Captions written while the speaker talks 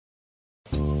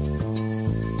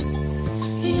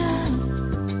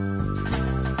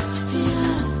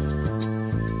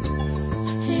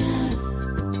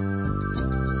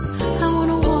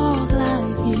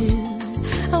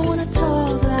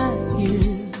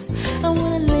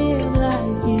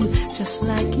just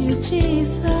like you,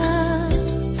 Jesus.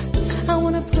 I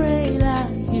wanna pray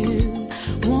like you,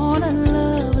 wanna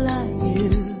love like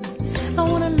you, I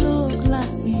wanna look like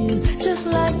you, just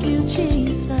like you,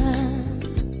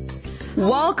 Jesus.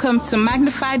 Welcome to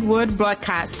Magnified Word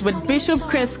Broadcast with Bishop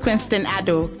Chris Quinston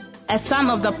Addo, a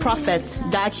son of the prophet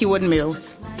Dag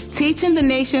Heward-Mills. Teaching the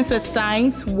nations with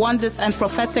signs, wonders, and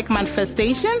prophetic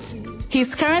manifestations,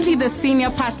 he's currently the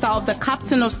senior pastor of the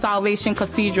Captain of Salvation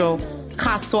Cathedral,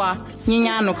 Kaswa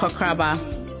Nyinyano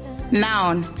Kokraba.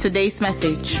 Now, today's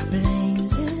message.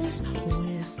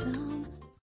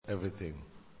 Everything.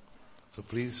 So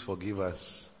please forgive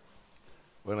us.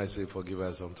 When I say forgive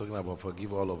us, I'm talking about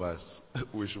forgive all of us.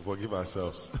 We should forgive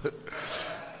ourselves.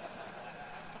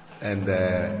 And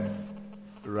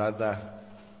rather,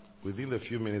 within the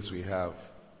few minutes we have,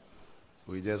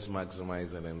 we just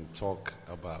maximize and then talk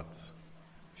about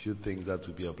a few things that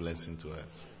will be a blessing to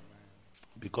us.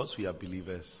 Because we are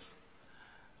believers,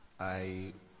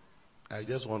 I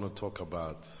just want to talk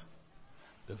about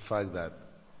the fact that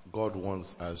God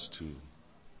wants us to,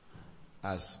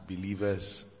 as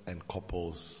believers and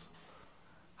couples,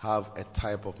 have a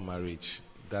type of marriage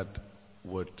that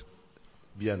would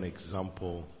be an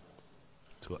example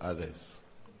to others.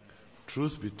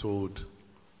 Truth be told,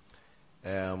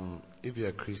 if you're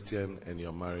a Christian and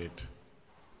you're married,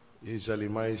 usually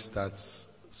marriage starts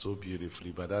so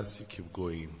beautifully, but as you keep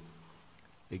going,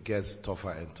 it gets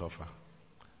tougher and tougher.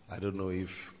 I don't know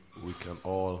if we can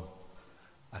all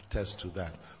attest to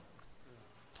that,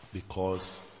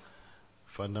 because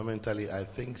fundamentally I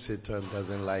think Satan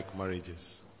doesn't like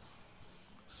marriages.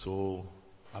 So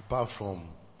apart from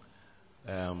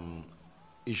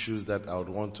issues that I would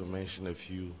want to mention a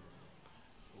few,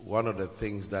 one of the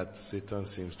things that Satan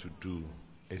seems to do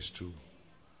is to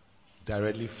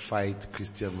directly fight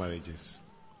Christian marriages.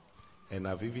 And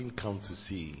I've even come to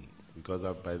see, because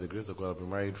by the grace of God I've been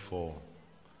married for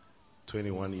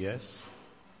 21 years,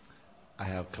 I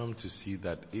have come to see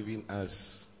that even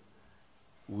as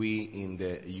we in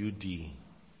the UD,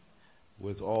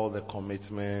 with all the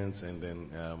commitments and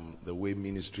then the way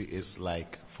ministry is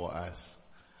like for us,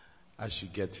 as you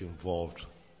get involved,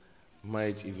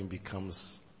 marriage even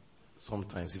becomes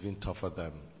sometimes even tougher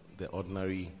than the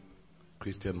ordinary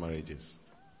Christian marriages.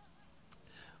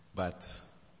 But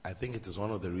I think it is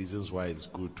one of the reasons why it's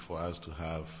good for us to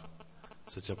have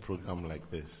such a program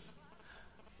like this.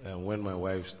 When my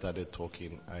wife started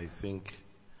talking, I think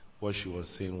what she was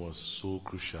saying was so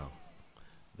crucial,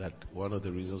 that one of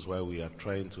the reasons why we are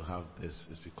trying to have this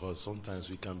is because sometimes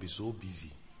we can be so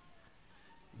busy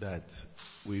that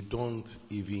we don't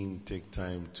even take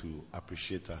time to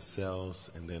appreciate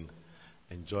ourselves and then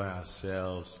enjoy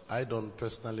ourselves. I don't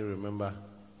personally remember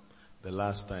the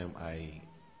last time I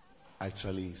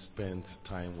actually spent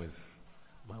time with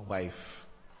my wife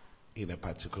in a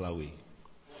particular way.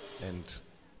 And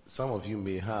some of you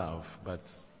may have, but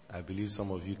I believe some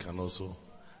of you can also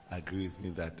agree with me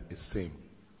that it's same.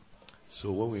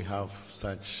 So when we have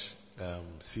such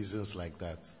seasons like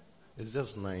that, it's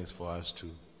just nice for us to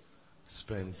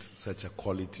spend such a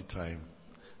quality time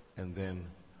and then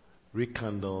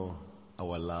rekindle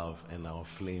our love and our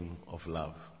flame of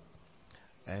love.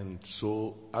 And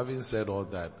so, having said all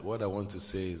that, what I want to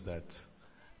say is that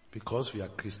because we are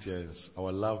Christians,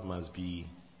 our love must be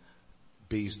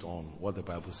based on what the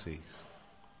Bible says.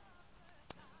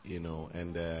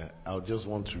 And I just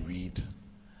want to read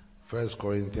 1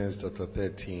 Corinthians chapter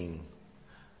 13,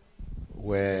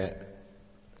 where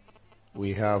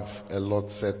we have a lot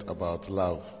said about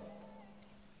love.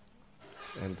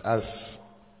 And as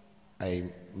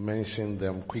I mention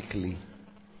them quickly,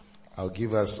 I'll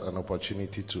give us an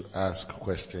opportunity to ask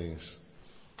questions,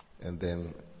 and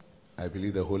then I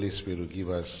believe the Holy Spirit will give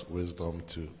us wisdom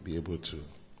to be able to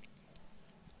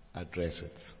address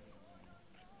it.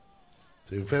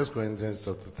 So in 1 Corinthians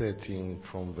chapter 13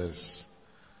 from verse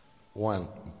 1,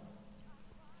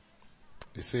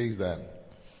 it says that,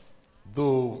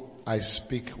 though I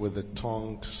speak with the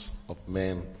tongues of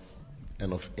men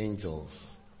and of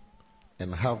angels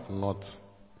and have not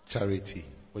charity,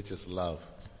 which is love,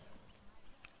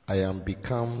 I am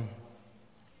become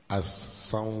as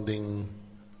sounding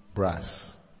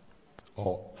brass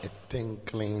or a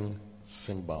tinkling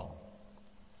cymbal.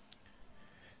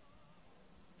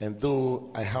 And though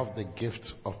I have the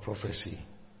gift of prophecy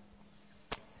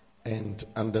and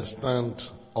understand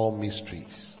all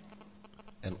mysteries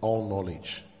and all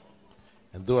knowledge,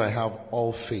 and though I have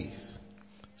all faith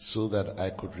so that I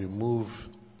could remove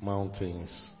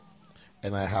mountains,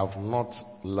 and I have not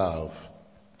love,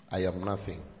 I am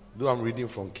nothing. Though I'm reading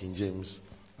from King James,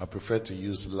 I prefer to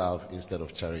use love instead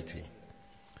of charity.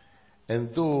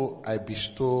 And though I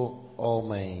bestow all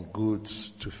my goods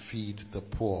to feed the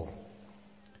poor,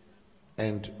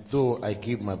 and though I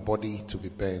give my body to be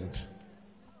burned,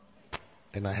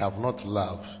 and I have not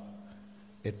love,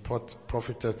 it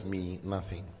profiteth me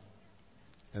nothing.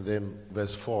 And then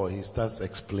verse 4, he starts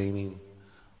explaining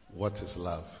what is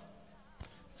love.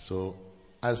 So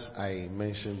as I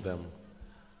mentioned them,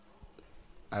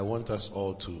 I want us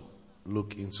all to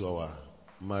look into our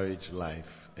marriage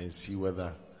life and see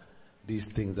whether these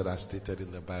things that are stated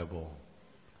in the Bible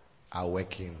are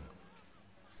working.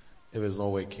 If it's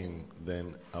not working,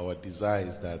 then our desire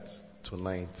is that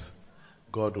tonight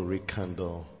God will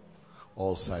rekindle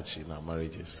all such in our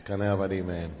marriages. Can I have an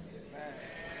amen?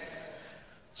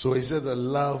 So he said that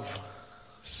love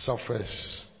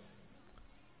suffers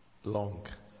long.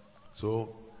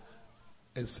 So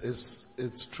it's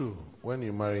true. When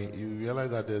you marry, you realize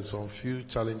that there's some few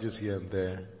challenges here and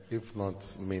there, if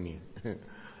not many.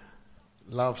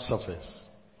 Love suffers,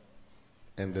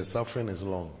 and the suffering is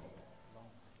long.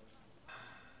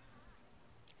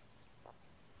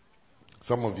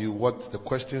 Some of you, what the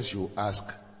questions you ask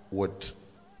would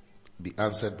be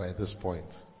answered by this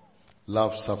point.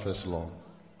 Love suffers long.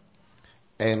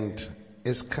 And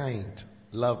is kind.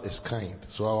 Love is kind.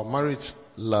 So our marriage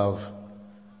love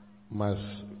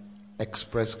must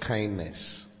express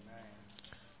kindness.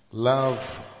 Love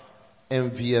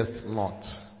envieth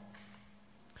not.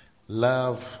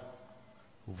 Love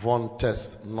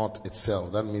vaunteth not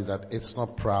itself. That means that it's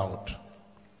not proud.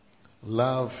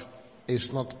 Love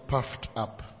is not puffed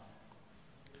up.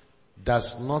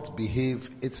 Does not behave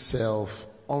itself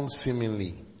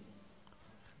unseemly.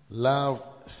 Love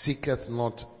seeketh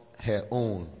not her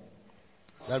own.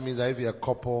 That means that if you're a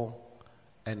couple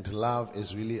and love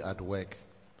is really at work,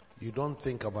 you don't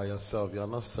think about yourself. You are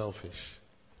not selfish.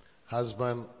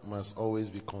 Husband must always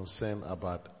be concerned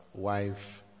about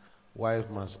wife. Wife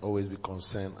must always be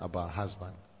concerned about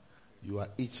husband. You are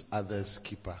each other's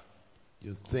keeper.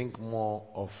 You think more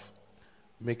of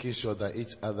making sure that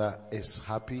each other is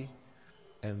happy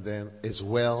and then is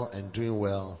well and doing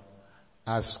well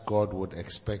as God would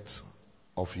expect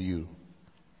of you.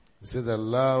 He said that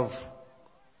love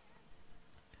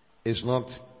is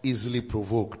not easily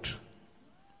provoked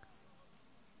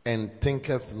and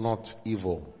thinketh not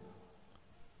evil.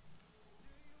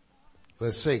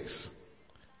 Verse 6,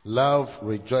 love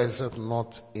rejoiceth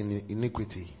not in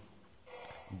iniquity,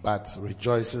 but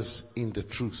rejoices in the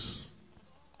truth.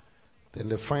 Then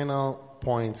the final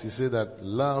point, he said that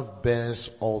love bears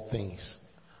all things.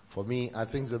 For me, I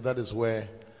think that is where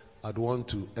I'd want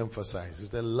to emphasize, is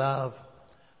that love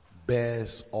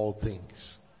bears all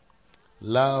things.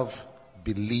 Love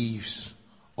believes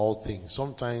all things.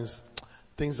 Sometimes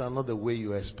things are not the way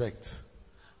you expect,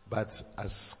 but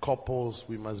as couples,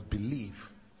 we must believe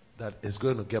that it's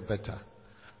going to get better.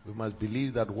 We must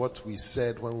believe that what we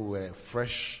said when we were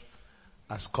fresh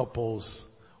as couples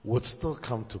would still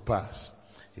come to pass.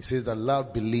 He says that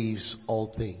love believes all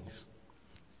things.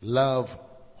 Love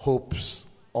hopes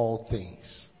all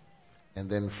things. And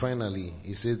then finally,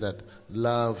 he says that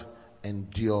love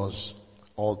endures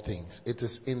all things. It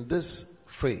is in this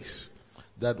phrase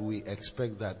that we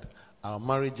expect that our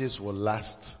marriages will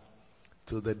last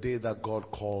till the day that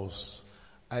God calls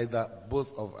either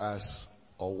both of us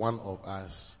or one of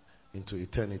us into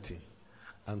eternity.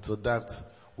 Until that,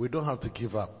 we don't have to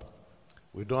give up.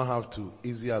 We don't have to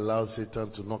easily allow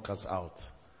Satan to knock us out.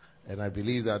 And I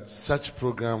believe that such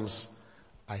programs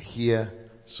are here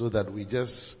so that we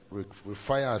just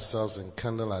refire ourselves and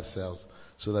kindle ourselves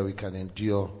so that we can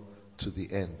endure to the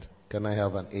end. Can I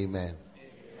have an amen?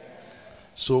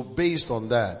 So based on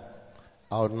that,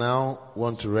 I'll now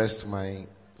want to rest my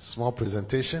small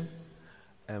presentation,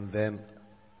 and then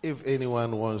if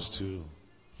anyone wants to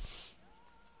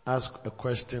ask a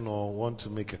question or want to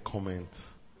make a comment,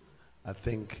 I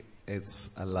think it's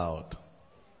allowed.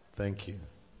 Thank you.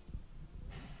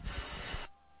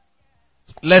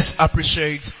 Let's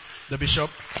appreciate the bishop.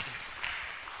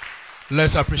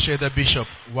 Let's appreciate the bishop.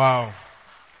 Wow.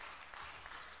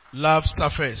 Love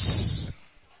suffers.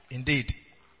 Indeed,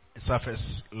 it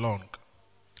suffers long.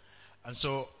 And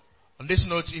so, on this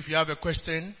note, if you have a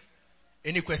question,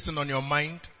 any question on your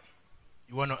mind,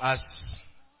 you want to ask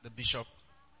the bishop,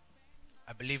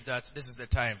 I believe that this is the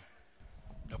time.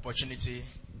 The opportunity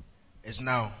is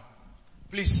now.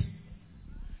 Please,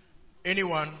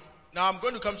 anyone. Now I'm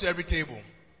going to come to every table.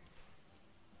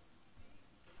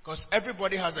 Because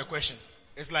everybody has a question.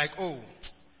 It's like, oh,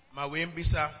 my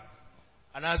Wimbisa.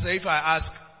 And I say, if I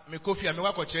ask, me Kofi, I'm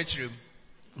going to church room.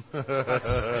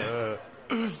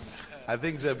 I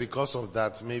think that because of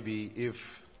that, maybe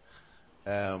if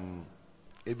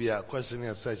Maybe a question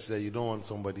as such that you don't want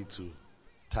somebody to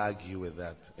tag you with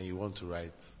that and you want to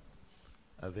write,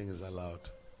 I think it's allowed.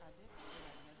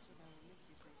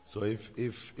 So if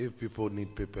people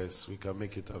need papers, we can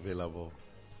make it available.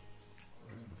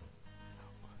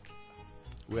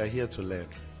 We are here to learn.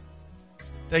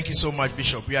 Thank you so much,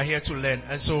 Bishop. We are here to learn.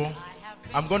 And so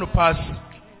I'm going to pass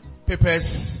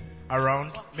papers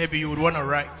around. Maybe you would want to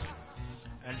write.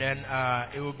 And then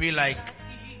it will be like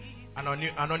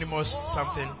anonymous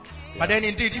something. Yeah. But then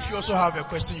indeed, if you also have a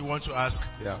question you want to ask,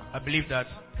 I believe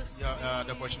that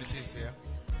the opportunity is there.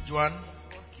 Joanne,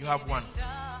 you have one.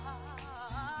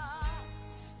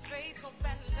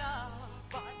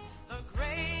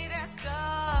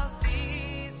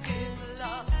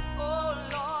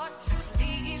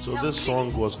 So this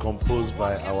song was composed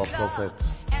by our prophet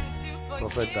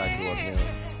Dag Heward-Mills.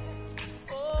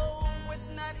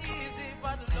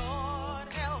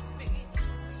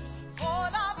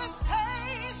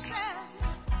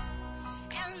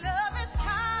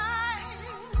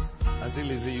 Auntie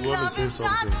Lizzie, you want to say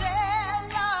something?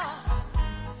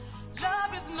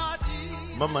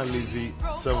 Mama Lizzie,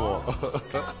 several.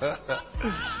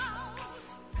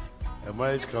 A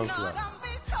marriage counselor.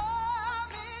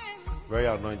 Very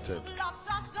anointed.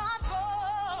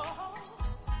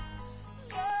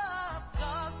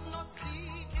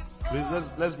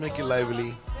 Please, let's make it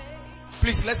lively.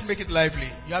 Please, let's make it lively.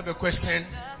 You have a question.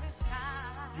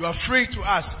 You are free to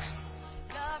ask.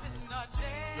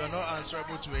 You are not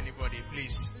answerable to anybody.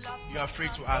 Please, you are free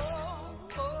to ask.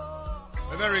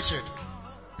 Reverend Richard,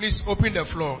 please open the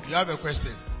floor. You have a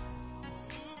question.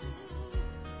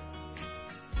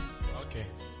 Okay.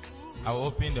 I'll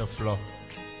open the floor.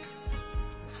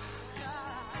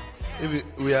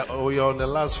 If we are on the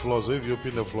last floor, so if you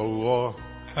open the floor, we all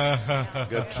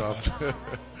get trapped.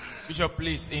 Bishop,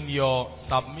 please, in your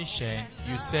submission,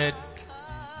 you said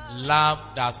love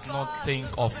does not think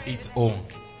of its own.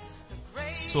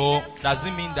 So, does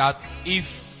it mean that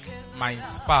if my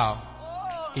spouse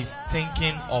is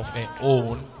thinking of her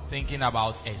own, thinking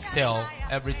about herself,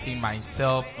 everything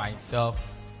myself,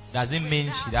 does it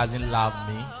mean she doesn't love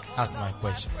me? That's my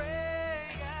question.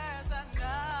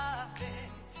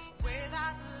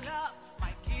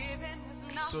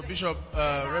 So Bishop,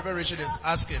 Reverend Richard is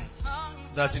asking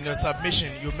that in your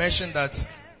submission you mentioned that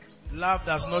love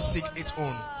does not seek its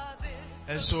own.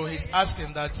 And so he's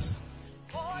asking that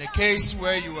in a case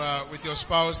where you are with your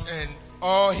spouse and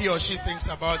all he or she thinks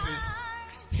about is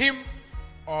him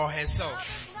or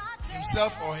herself,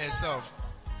 himself or herself,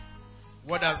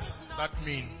 what does that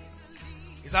mean?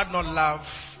 Is that not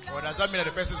love? Or does that mean that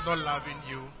the person is not loving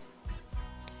you?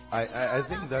 I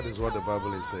think that is what the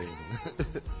Bible is saying.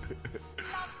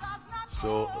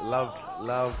 So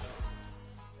love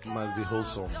must be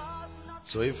wholesome.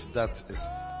 So if that is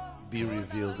be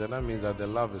revealed, then that means that the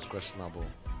love is questionable.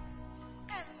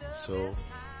 So,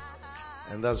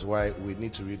 and that's why we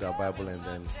need to read our Bible and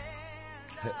then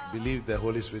believe the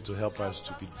Holy Spirit to help us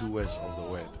to be doers of the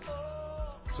word.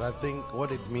 So I think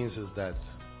what it means is that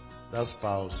that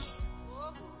spouse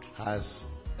has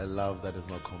a love that is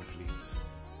not complete.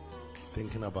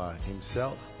 Thinking about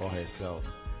himself or herself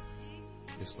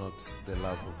is not the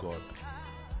love of God.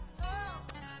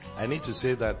 I need to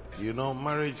say that,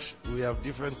 marriage, we have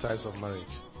different types of marriage.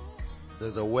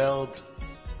 There's a world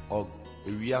or a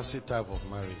reality type of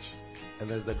marriage, and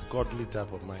there's the godly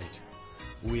type of marriage.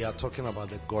 We are talking about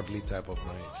the godly type of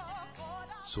marriage.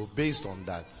 So based on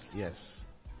that, yes,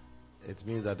 it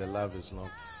means that the love is not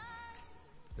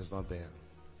there.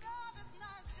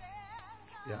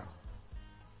 Yeah.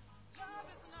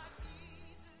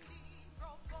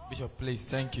 Bishop, please,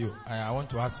 thank you. I want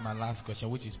to ask my last question,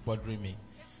 which is bothering me.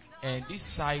 And this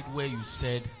side where you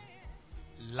said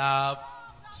love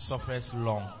suffers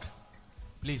long.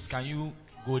 Please, can you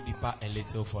go deeper a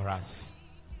little for us?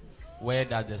 Where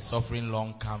does the suffering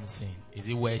long comes in? Is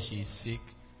it where she is sick?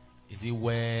 Is it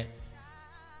where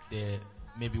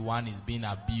maybe one is being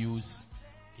abused?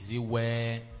 Is it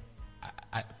where?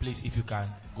 Please, if you can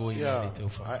go in a little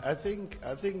for us. I think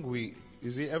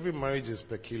every marriage is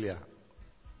peculiar.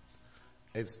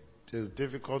 It's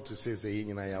difficult to say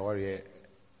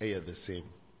the same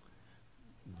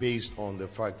based on the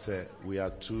fact that we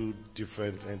are two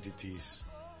different entities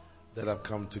that have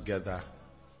come together,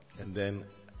 and then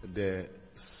the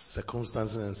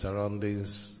circumstances and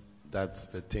surroundings that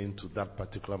pertain to that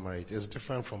particular marriage is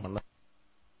different from another.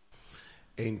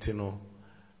 And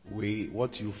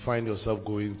what you find yourself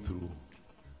going through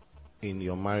in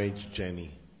your marriage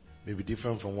journey may be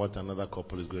different from what another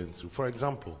couple is going through. For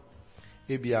example,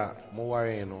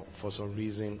 for some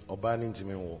reason,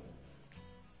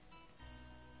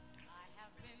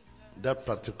 that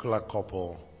particular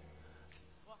couple,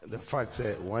 the fact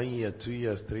that 1 year, 2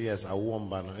 years, 3 years, I won't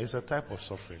ban it's a type of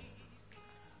suffering.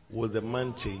 Will the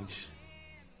man change?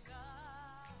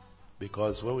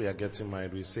 Because when we are getting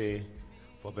married, we say,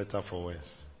 for better, for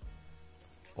worse,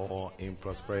 or in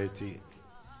prosperity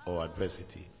or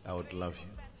adversity, I would love you.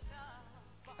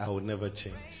 I would never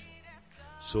change.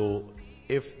 So,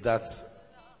 if that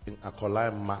in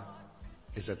Akolai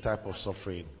is a type of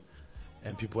suffering,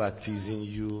 and people are teasing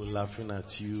you, laughing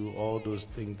at you, all those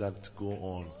things that go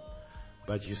on,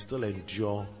 but you still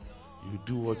endure, you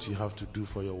do what you have to do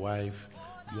for your wife,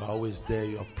 you're always there,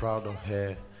 you're proud of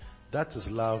her, that is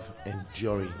love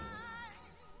enduring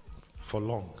for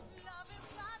long.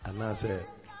 And I say,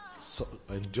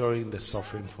 enduring the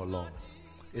suffering for long.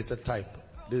 It's a type.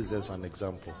 This is just an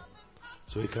example.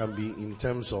 So it can be in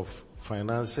terms of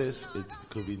finances, it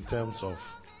could be in terms of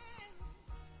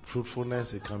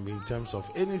fruitfulness, it can be in terms of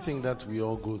anything that we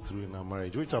all go through in our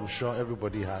marriage, which I'm sure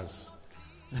everybody has.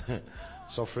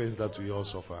 Sufferings that we all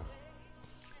suffer.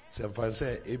 So if I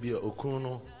say,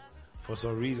 for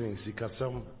some reason,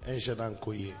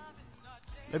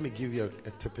 let me give you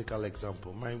a typical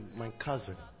example. My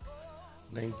cousin,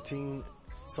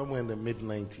 somewhere in the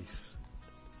mid-90s,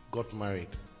 got married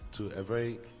to a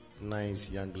very nice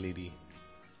young lady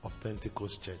of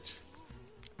Pentecost Church.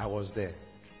 I was there.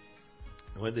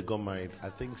 When they got married, I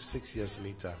think 6 years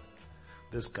later,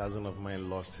 this cousin of mine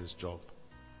lost his job.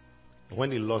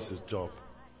 When he lost his job,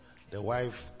 the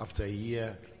wife, after a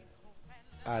year,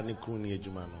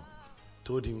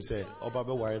 told him, say,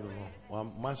 Obabe worry no,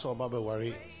 master Obabe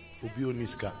worry, ubi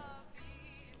oniska.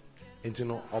 And you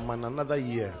know, another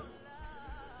year,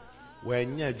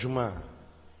 when Juma,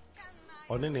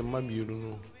 on any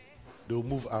mami, they'll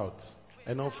move out.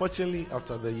 And unfortunately,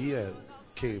 after the year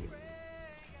came,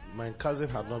 my cousin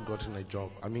had not gotten a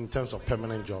job. I mean, in terms of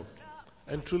permanent job.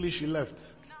 And truly she left.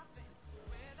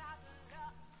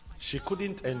 She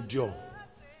couldn't endure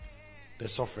the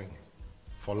suffering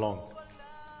for long.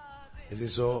 You see,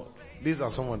 so these are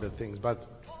some of the things. But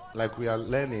like we are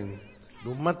learning,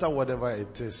 no matter whatever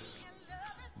it is,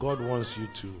 God wants you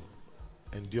to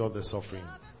endure the suffering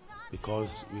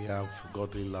because we have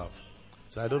godly love.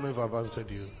 So I don't know if I've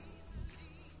answered you.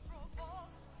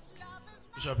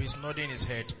 Bishop is nodding his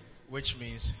head, which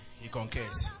means he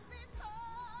concurs.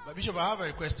 But Bishop, I have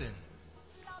a question.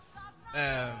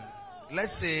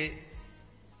 Let's say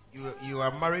you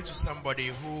are married to somebody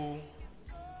who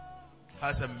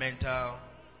has a mental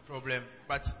problem,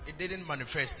 but it didn't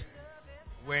manifest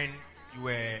when you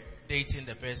were dating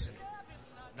the person.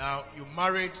 Now you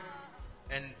married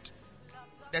and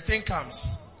the thing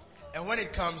comes. And when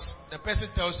it comes, the person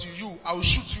tells you, I will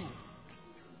shoot you.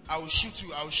 I will shoot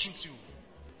you. I will shoot you.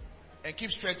 And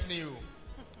keeps threatening you.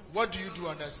 What do you do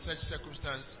under such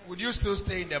circumstance? Would you still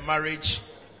stay in the marriage?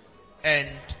 And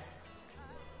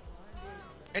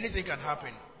anything can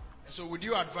happen. So would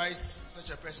you advise such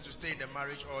a person to stay in the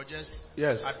marriage or just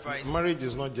advise? Marriage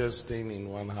is not just staying in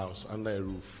one house under a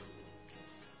roof.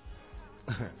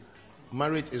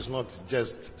 Marriage is not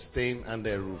just staying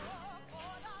under a roof.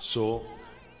 So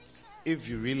if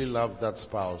you really love that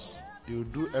spouse, you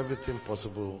do everything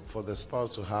possible for the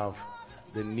spouse to have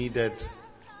the needed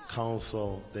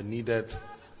counsel, the needed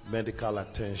medical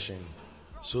attention,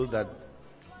 so that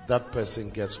that person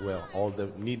gets well, or the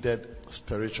needed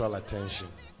spiritual attention.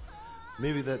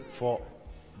 Maybe that for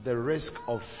the risk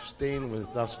of staying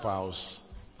with that spouse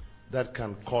that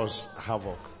can cause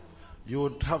havoc, you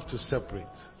would have to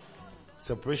separate.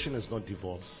 Separation is not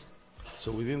divorce.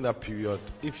 So within that period,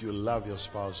 if you love your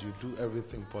spouse, you do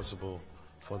everything possible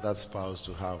for that spouse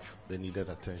to have the needed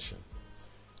attention.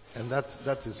 And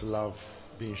that is love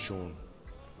being shown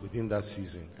within that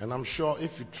season. And I'm sure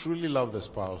if you truly love the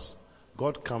spouse,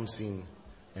 God comes in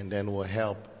and then will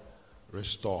help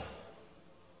restore.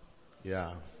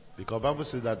 Yeah. Because the Bible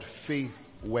says that faith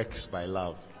works by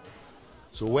love.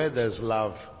 So where there's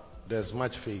love, there's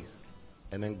much faith.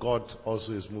 And then God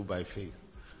also is moved by faith.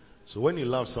 So when you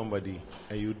love somebody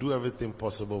and you do everything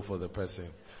possible for the person,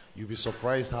 you'll be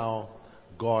surprised how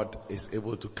God is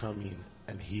able to come in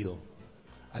and heal.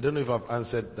 I don't know if I've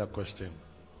answered that question.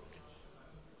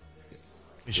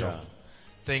 Bishop, yeah.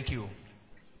 Thank you.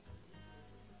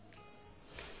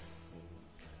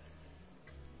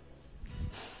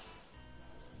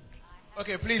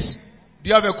 Okay, please. Do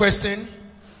you have a question?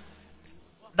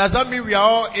 Does that mean we are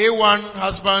all A1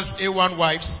 husbands, A1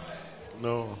 wives?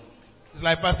 No. It's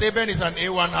like Pastor Eben is an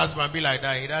A1 husband, be like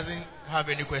that. He doesn't have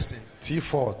any question.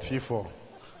 T4.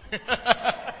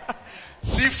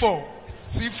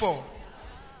 C4.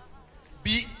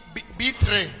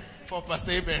 B3 for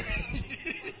Pastor Eben.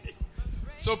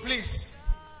 So please,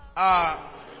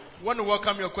 Want to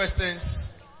welcome your questions.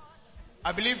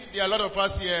 I believe there are a lot of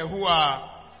us here who are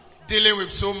dealing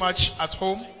with so much at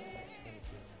home.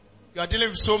 You are dealing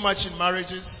with so much in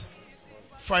marriages,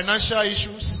 financial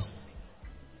issues,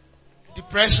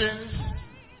 depressions,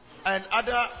 and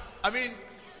other,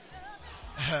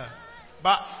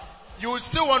 but you would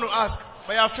still want to ask,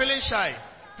 but you are feeling shy.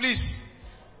 Please,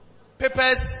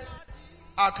 papers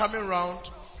are coming round.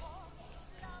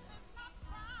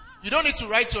 You don't need to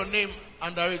write your name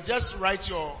under it. Just write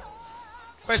your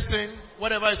question,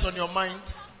 whatever is on your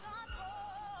mind.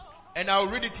 And I'll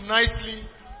read it nicely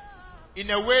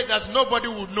in a way that nobody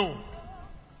will know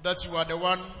that you are the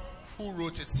one who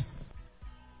wrote it.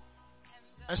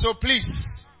 And so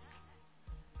please,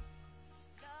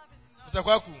 Mr.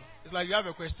 Kwaku, it's like you have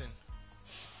a question.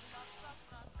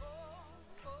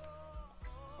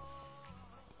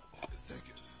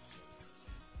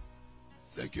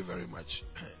 Thank you very much.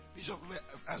 Bishop,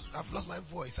 I've lost my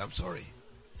voice. I'm sorry.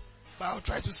 But I'll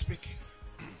try to speak.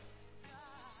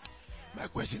 My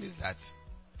question is that,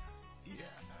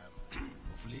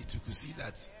 hopefully you could see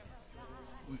that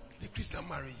the Christian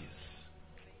marriages,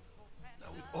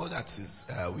 now with all that is,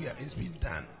 it's been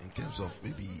done in terms of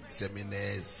maybe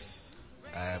seminars,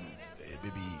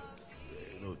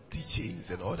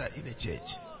 teachings and all that in the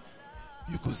church.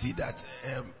 You could see that,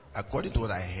 according to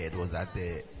what I heard, was that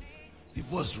the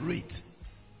divorce rate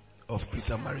of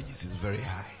Christian marriages is very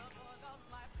high.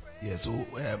 Yeah, so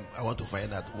I want to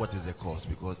find out what is the cause,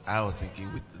 because I was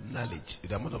thinking with knowledge, with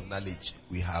the amount of knowledge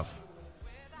we have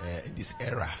in this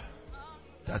era,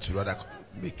 that should rather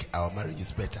make our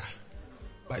marriages better.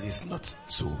 But it's not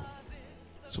so.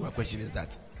 So my question is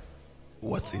that,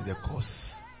 what is the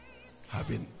cause?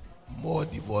 Having more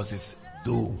divorces,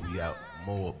 though we are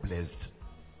more blessed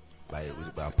by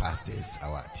our pastors,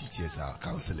 our teachers, our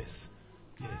counselors.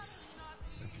 Yes.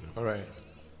 Thank you. All right.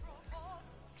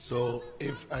 So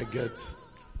if I get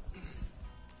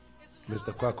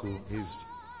Mr. Kwaku, he's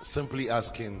simply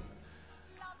asking,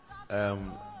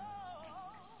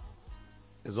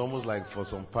 it's almost like for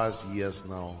some past years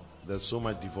now, there's so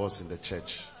much divorce in the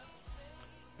church.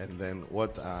 And then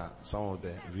what are some of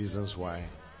the reasons why?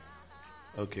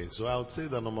 Okay, so I would say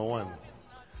that number one,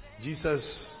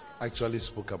 Jesus actually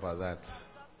spoke about that.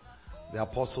 The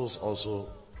apostles also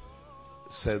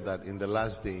said that in the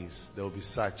last days there will be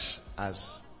such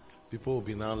as people will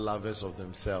be now lovers of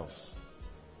themselves.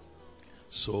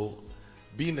 So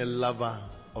being a lover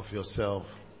of yourself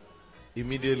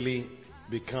immediately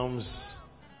becomes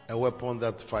a weapon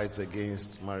that fights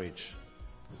against marriage.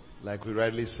 Like we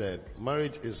rightly said,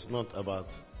 marriage is not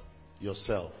about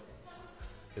yourself.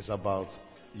 It's about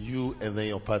you and then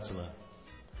your partner.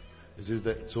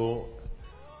 So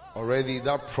already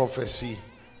that prophecy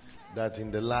that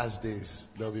in the last days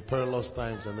there will be perilous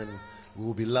times and then we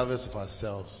will be lovers of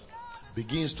ourselves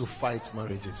begins to fight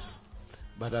marriages.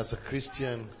 But as a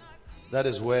Christian, that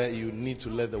is where you need to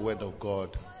let the word of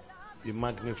God be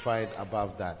magnified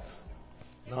above that.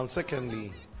 Now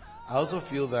secondly, I also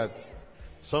feel that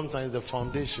sometimes the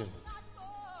foundation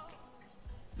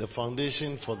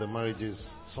for the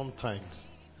marriages sometimes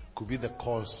could be the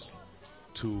cause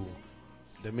to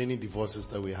the many divorces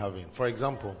that we're having. For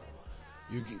example,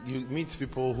 you meet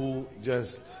people who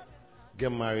just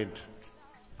get married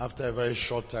after a very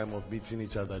short time of meeting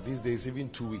each other. These days, even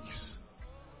 2 weeks,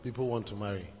 people want to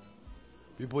marry.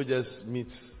 People just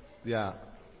meet their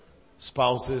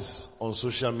spouses on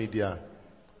social media.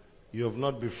 You have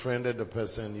not befriended the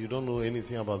person. You don't know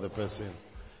anything about the person.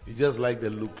 You just like the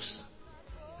looks.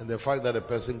 And the fact that a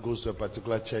person goes to a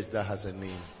particular church that has a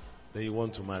name, then you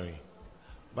want to marry.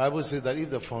 Bible says that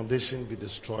if the foundation be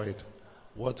destroyed,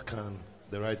 what can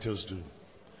the righteous do?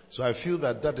 So I feel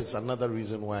that that is another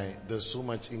reason why there's so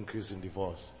much increase in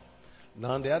divorce.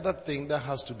 Now the other thing that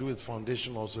has to do with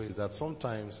foundation also is that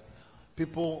sometimes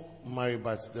people marry,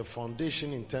 but the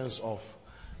foundation in terms of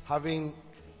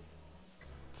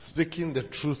speaking the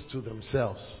truth to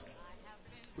themselves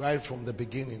right from the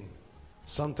beginning,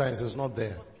 sometimes it's not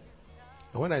there.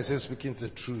 And when I say speaking the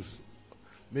truth,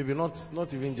 maybe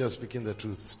not even just speaking the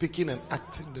truth, speaking and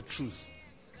acting the truth.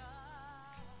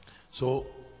 So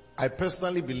I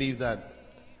personally believe that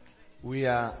we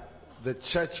are the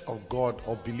church of God,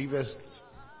 or believers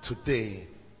today,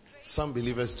 some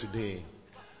believers today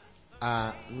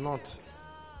are not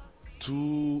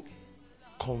too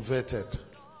converted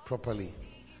properly.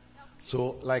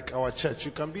 So like our church,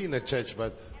 you can be in a church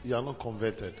but you are not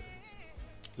converted.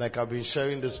 Like I've been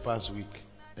sharing this past week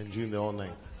and during the all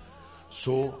night.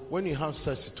 So when you have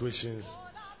such situations,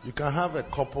 you can have a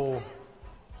couple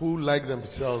who like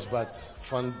themselves, but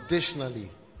foundationally,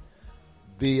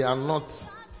 they are not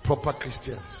proper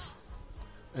Christians.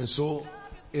 And so,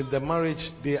 in the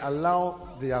marriage, they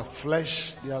allow their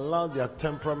flesh, they allow their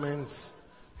temperaments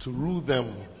to rule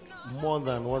them more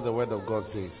than what the Word of God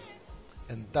says.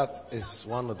 And that is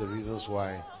one of the reasons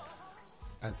why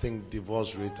I think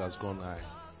divorce rate has gone high.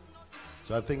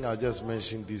 So I think I'll just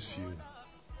mention these few.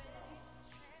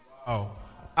 Oh,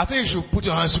 I think you should put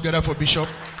your hands together for Bishop.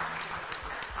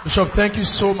 Bishop, thank you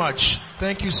so much.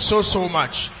 Thank you so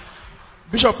much.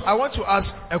 Bishop, I want to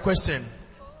ask a question.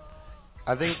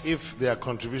 I think if there are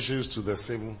contributions to the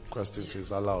same question,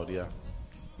 is allowed, yeah.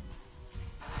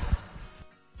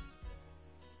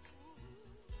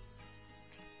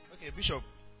 Okay, Bishop,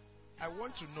 I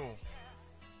want to know,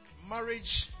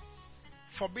 marriage,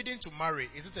 forbidding to marry,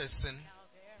 is it a sin?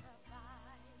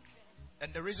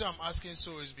 And the reason I'm asking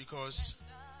so is because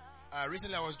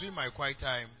recently I was doing my quiet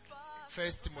time, 1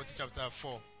 Timothy chapter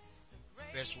 4,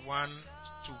 verse 1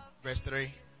 to verse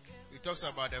 3. It talks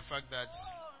about the fact that,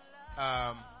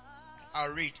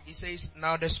 I'll read. It says,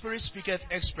 "Now the Spirit speaketh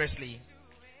expressly,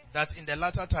 that in the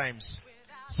latter times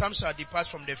some shall depart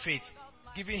from the faith,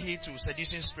 giving heed to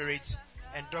seducing spirits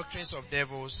and doctrines of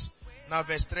devils." Now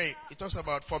verse 3, it talks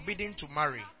about forbidding to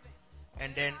marry,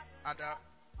 and then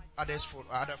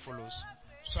other follows.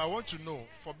 So I want to know,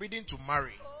 forbidding to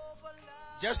marry,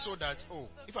 just so that,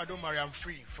 if I don't marry, I'm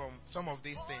free from some of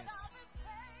these things.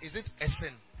 Is it a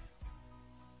sin?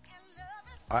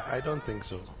 I don't think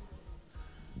so.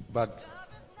 But,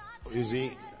 you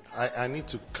see, I need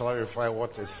to clarify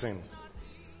what is sin.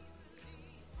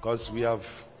 Because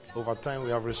over time,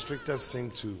 we have restricted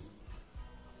sin to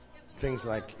things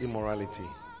like immorality.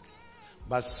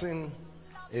 But sin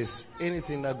is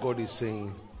anything that God is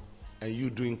saying and you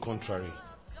doing contrary.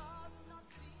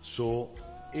 So,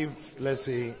 if, let's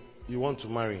say, you want to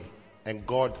marry and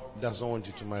God doesn't want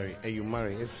you to marry and you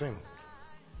marry, it's sin.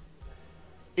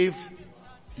 If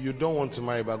you don't want to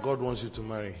marry but God wants you to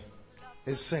marry,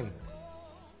 it's sin.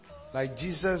 Like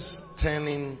Jesus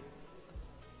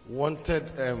wanted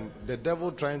the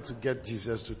devil trying to get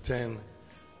Jesus to turn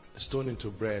stone into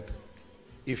bread.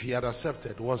 If he had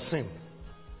accepted, was sin.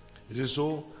 It is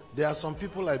so. There are some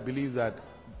people, I believe, that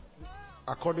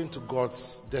according to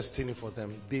God's destiny for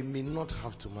them, they may not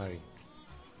have to marry.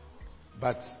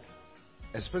 But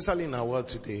especially in our world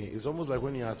today, it's almost like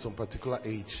when you're at some particular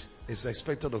age, it's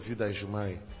expected of you that you should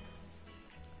marry.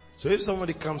 So if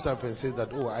somebody comes up and says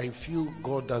that, I feel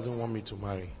God doesn't want me to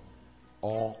marry,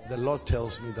 or the Lord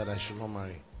tells me that I should not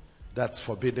marry, that's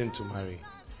forbidden to marry.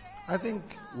 I think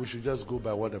we should just go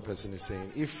by what the person is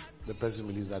saying, if the person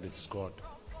believes that it's God.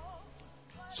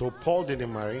 So Paul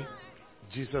didn't marry,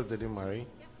 Jesus didn't marry,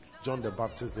 John the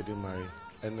Baptist didn't marry,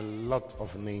 and a lot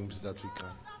of names that we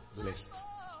can list.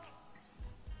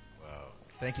 Wow.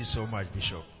 Thank you so much,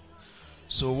 Bishop.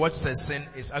 So what's a sin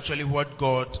is actually what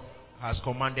God has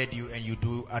commanded you and you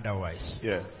do otherwise.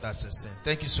 Yeah. That's a sin.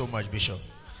 Thank you so much, Bishop.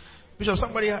 Bishop,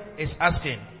 somebody is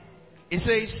asking. It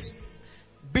says,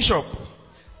 Bishop,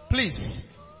 please,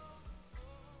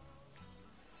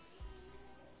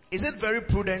 is it very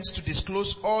prudent to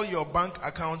disclose all your bank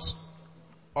accounts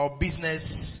or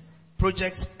business,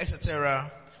 projects,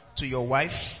 etc. to your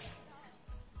wife?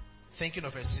 Thinking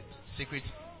of a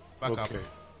secret backup.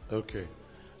 Okay.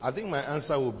 I think my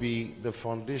answer will be the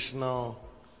foundational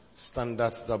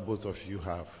standards that both of you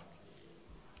have.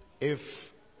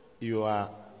 If you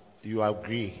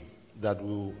agree that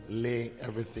we'll lay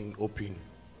everything open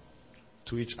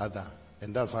to each other,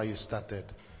 and that's how you started,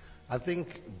 I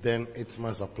think then it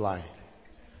must apply.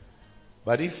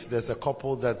 But if there's a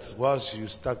couple that whilst you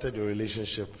started your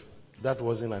relationship, that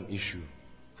wasn't an issue,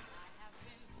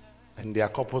 and there are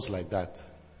couples like that,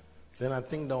 then I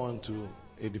think that one too,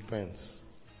 it depends.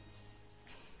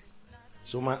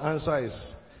 So my answer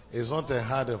is, it's not a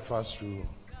hard and fast rule.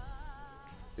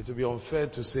 It would be unfair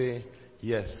to say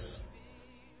yes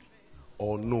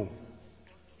or no.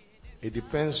 It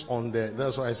depends on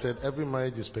that's why I said every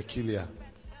marriage is peculiar.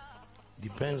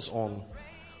 Depends on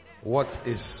what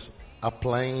is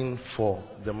applying for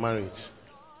the marriage.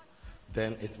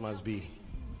 Then it must be.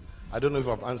 I don't know if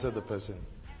I've answered the person.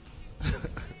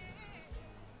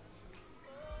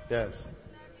 Yes.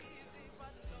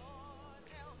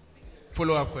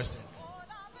 Follow-up question.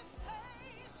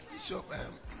 Bishop,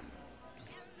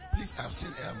 please, I've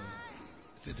seen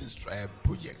certain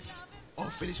projects,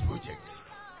 unfinished projects,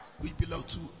 which belong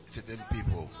to certain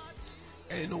people.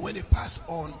 And when they pass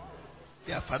on,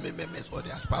 their family members or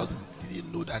their spouses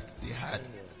didn't know that they had.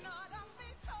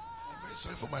 I'm very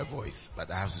sorry for my voice,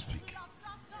 but I have to speak.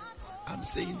 I'm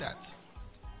saying that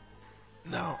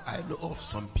now I know of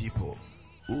some people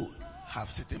who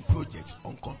have certain projects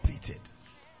uncompleted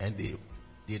and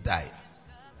they died.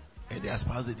 And their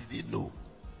spouses didn't know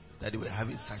that they were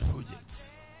having such projects.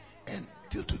 And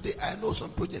till today, I know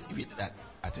some projects even that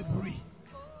at Eburi,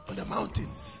 on the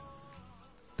mountains,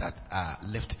 that are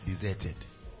left deserted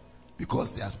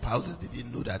because their spouses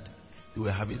didn't know that they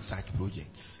were having such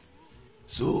projects.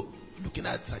 So, looking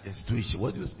at such a situation,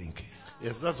 what do you think?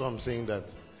 Yes, that's what I'm saying,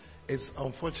 that it's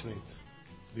unfortunate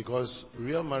because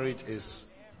real marriage is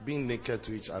being naked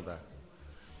to each other.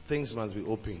 Things must be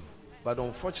open. But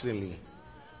unfortunately,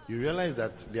 you realize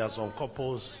that there are some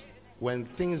couples, when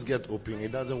things get open,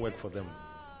 it doesn't work for them.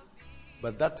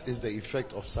 But that is the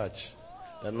effect of such.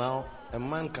 That now a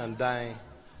man can die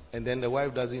and then the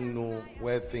wife doesn't know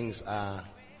where things are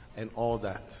and all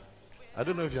that. I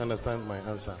don't know if you understand my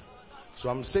answer. So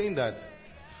I'm saying that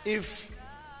if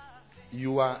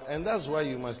you are, and that's why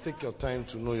you must take your time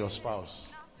to know your spouse.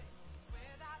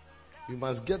 You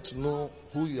must get to know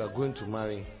who you are going to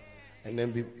marry, and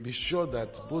then be sure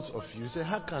that both of you say,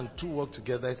 how can two work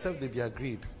together except they be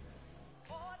agreed?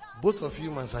 Both of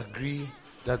you must agree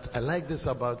that I like this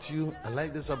about you, I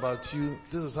like this about you,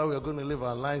 this is how we are going to live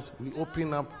our lives. We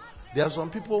open up. There are some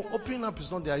people, opening up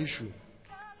is not their issue.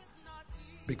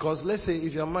 Because let's say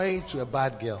if you're married to a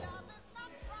bad girl,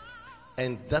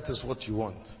 and that is what you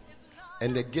want,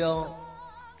 and the girl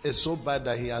is so bad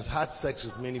that he has had sex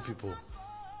with many people,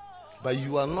 but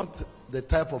you are not the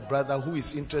type of brother who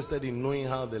is interested in knowing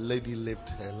how the lady lived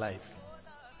her life.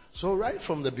 So right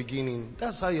from the beginning,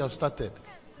 that's how you have started.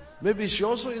 Maybe she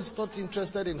also is not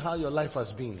interested in how your life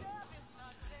has been.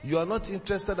 You are not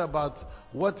interested about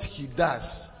what he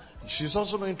does. She's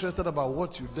also not interested about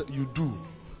what you do.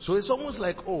 So it's almost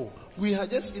like, oh, we are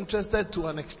just interested to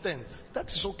an extent.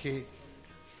 That is okay.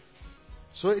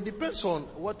 So it depends on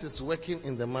what is working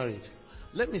in the marriage.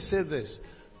 Let me say this.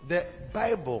 The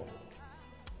Bible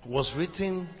was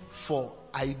written for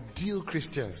ideal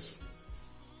Christians.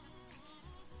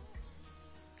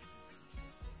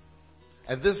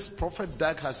 And this Prophet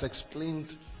Dag has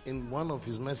explained in one of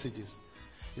his messages.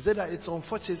 He said that it's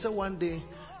unfortunate. He said one day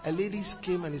a lady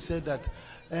came and he said that,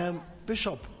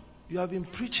 Bishop, you have been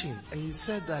preaching, and you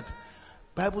said that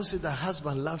Bible said that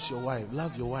husband loves your wife,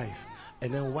 love your wife,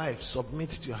 and then wife submit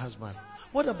to your husband.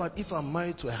 What about if I'm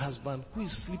married to a husband who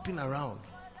is sleeping around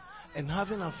and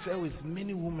having an affair with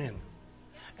many women?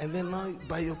 And then now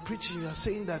by your preaching you are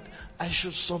saying that I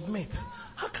should submit.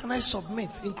 How can I submit,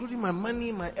 including my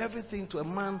money, my everything, to a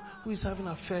man who is having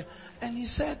an affair? And he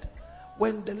said,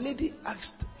 when the lady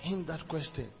asked him that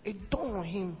question, it dawned on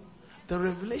him the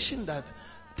revelation that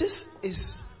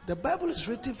the Bible is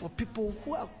written for people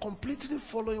who are completely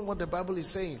following what the Bible is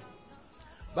saying.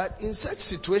 But in such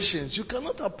situations, you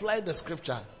cannot apply the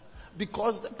scripture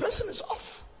because the person is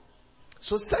off.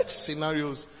 So such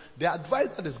scenarios, the advice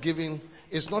that is given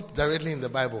is not directly in the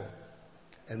Bible.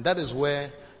 And that is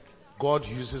where God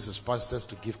uses his pastors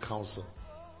to give counsel.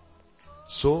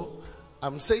 So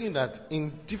I'm saying that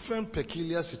in different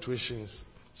peculiar situations,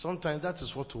 sometimes that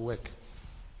is what will work.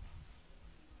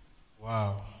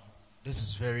 Wow. This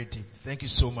is very deep. Thank you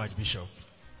so much, Bishop.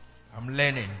 I'm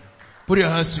learning. Put your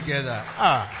hands together.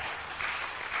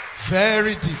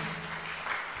 Very deep.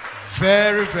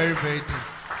 Very, very, very deep.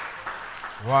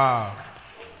 Wow.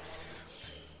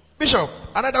 Bishop,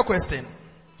 another question.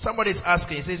 Somebody is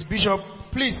asking. He says, Bishop,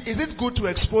 please, is it good to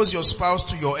expose your spouse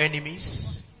to your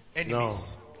enemies? No.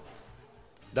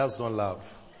 That's not love.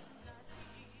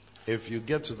 If you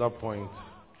get to that point,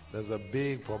 there's a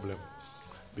big problem.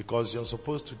 Because you're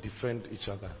supposed to defend each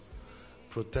other,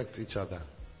 protect each other.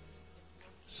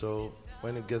 So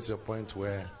when it gets to a point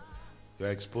where you're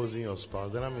exposing your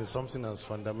spouse, then something has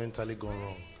fundamentally gone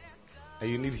wrong. And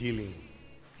you need healing.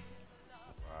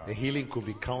 Wow. The healing could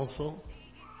be counsel.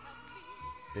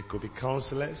 It could be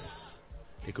counselors.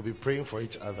 It could be praying for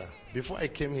each other. Before I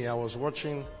came here, I was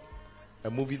watching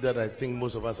a movie that I think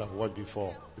most of us have watched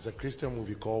before. It's a Christian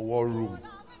movie called War Room.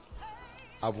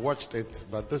 I've watched it,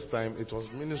 but this time it was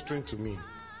ministering to me.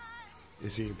 You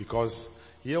see, because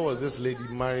here was this lady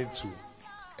married to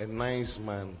a nice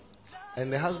man,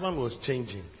 and the husband was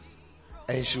changing,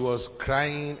 and she was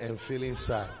crying and feeling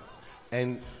sad,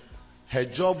 and her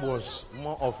job was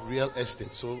more of real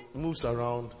estate, so moves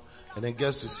around and then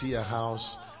gets to see a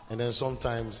house, and then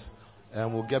sometimes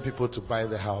we'll get people to buy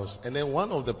the house. And then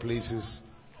one of the places,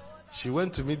 she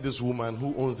went to meet this woman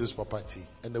who owns this property.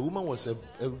 And the woman was a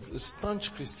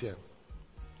staunch Christian.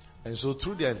 And so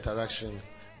through their interaction,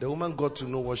 the woman got to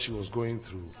know what she was going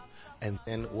through and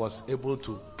then was able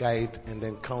to guide and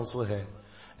then counsel her.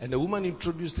 And the woman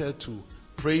introduced her to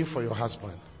praying for your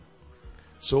husband.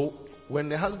 So when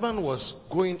the husband was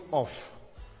going off,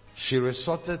 she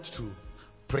resorted to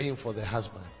praying for the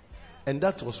husband. And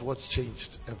that was what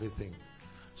changed everything.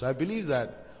 So I believe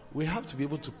that we have to be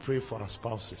able to pray for our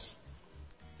spouses,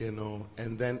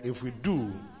 and then if we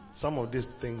do, some of these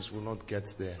things will not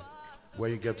get there, where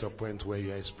you get to a point where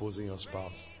you are exposing your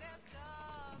spouse.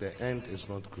 The end is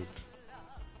not good.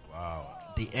 Wow.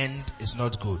 The end is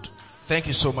not good. Thank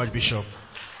you so much, Bishop.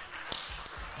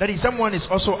 Daddy, someone is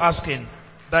also asking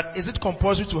that is it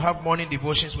compulsory to have morning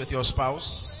devotions with your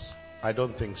spouse? I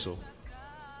don't think so.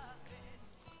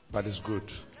 But it's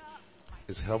good.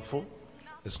 It's helpful.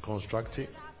 It's constructive.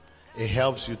 It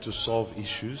helps you to solve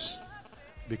issues,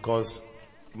 because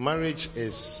marriage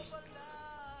is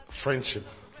friendship.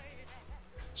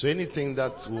 So anything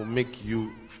that will make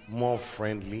you more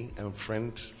friendly and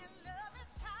friend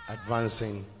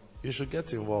advancing, you should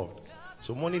get involved.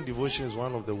 So morning devotion is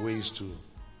one of the ways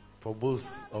for both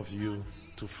of you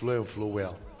to flow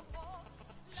well.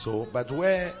 So, but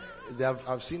where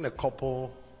I've seen a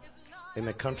couple in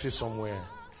a country somewhere,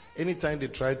 anytime they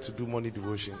try to do morning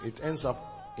devotion, it ends up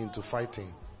into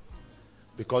fighting.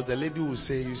 Because the lady will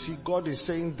say, you see, God is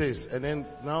saying this, and then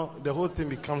now the whole thing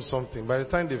becomes something. By the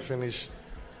time they finish,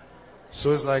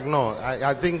 so it's like, no,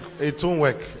 I think it won't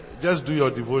work. Just do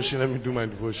your devotion, let me do my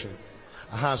devotion.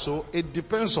 So it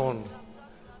depends on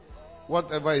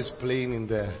whatever is playing in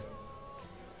there.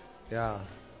 Yeah.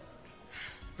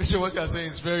 Bishop, what you are saying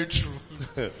is very true.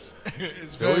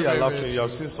 It's The way very, you are very, laughing, very you true.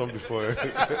 have seen some before.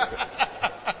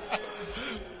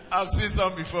 I've seen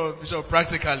some before, Bishop,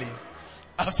 practically.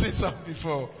 I've seen some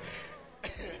before.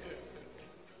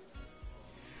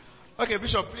 Okay,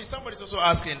 Bishop, please, somebody's also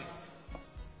asking.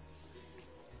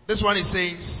 This one is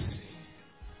says,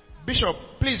 Bishop,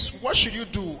 please, what should you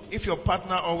do if your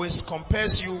partner always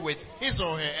compares you with his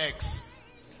or her ex?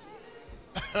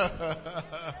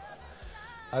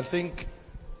 I think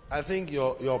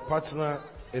your partner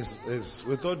is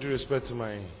with all due respect to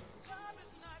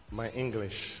my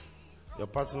English, your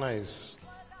partner is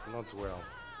not well.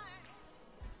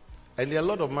 And there are a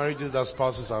lot of marriages that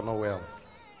spouses are not well.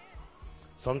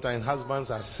 Sometimes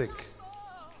husbands are sick.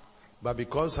 But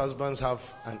because husbands have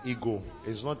an ego,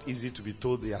 it's not easy to be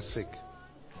told they are sick.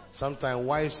 Sometimes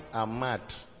wives are mad.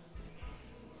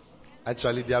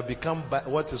 Actually, they have become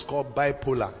what is called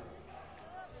bipolar,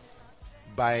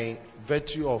 by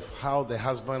virtue of how the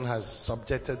husband has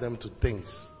subjected them to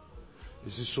things. You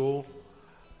see, so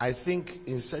I think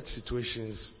in such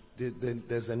situations,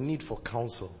 there's a need for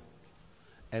counsel.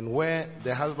 And where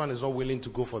the husband is not willing to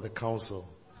go for the counsel,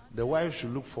 the wife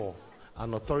should look for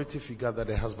an authority figure that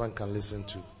the husband can listen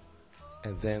to.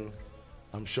 And then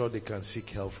I'm sure they can seek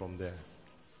help from there.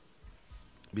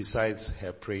 Besides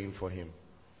her praying for him.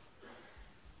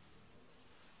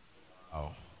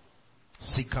 Oh.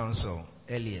 Seek counsel.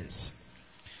 Elias.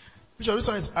 Bishop, this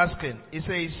one is asking. He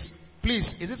says,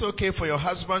 please, is it okay for your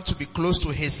husband to be close to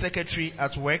his secretary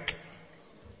at work?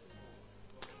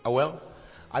 Well,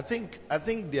 I think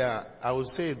I would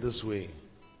say it this way.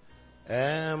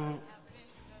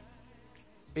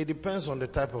 It depends on the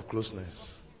type of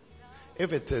closeness.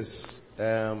 If it is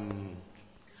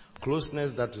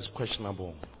closeness that is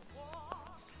questionable,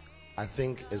 I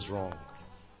think it's wrong.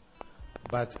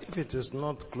 But if it is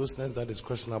not closeness that is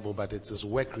questionable, but it is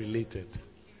work related,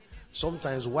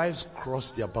 sometimes wives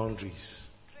cross their boundaries.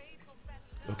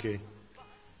 Okay?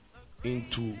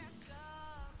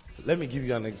 Let me give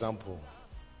you an example.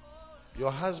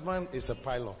 Your husband is a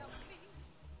pilot.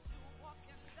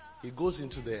 He goes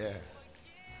into the air,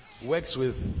 works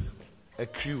with a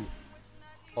crew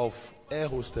of air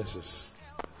hostesses.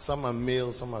 Some are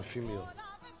male, some are female.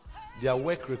 Their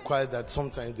work requires that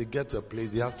sometimes they get to a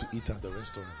place, they have to eat at the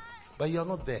restaurant. But you're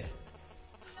not there.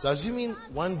 So assuming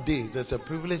one day there's a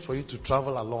privilege for you to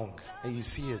travel along and you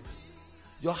see it,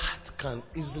 your heart can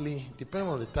easily, depending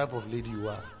on the type of lady you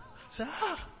are, say,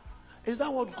 is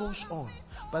that what goes on?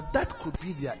 But that could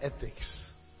be their ethics.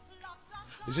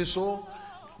 You see, so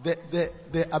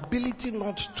the ability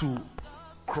not to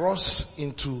cross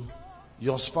into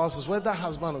your spouses, whether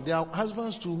husband or there are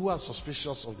husbands too who are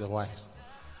suspicious of their wives.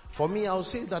 For me, I would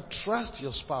say that trust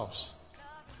your spouse.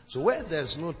 So where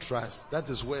there's no trust, that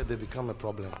is where they become a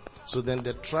problem. So then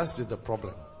the trust is the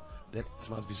problem. Then it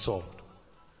must be solved.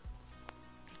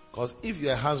 Because if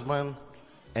you're a husband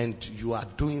and you are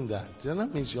doing that, then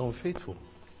that means you're unfaithful.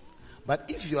 But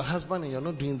if you're a husband and you're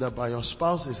not doing that, but your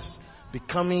spouse is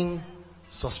becoming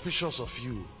suspicious of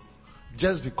you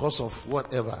just because of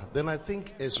whatever, then I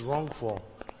think it's wrong for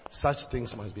such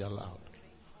things must be allowed.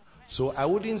 So I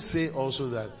wouldn't say also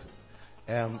that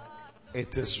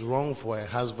it is wrong for a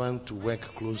husband to work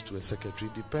close to a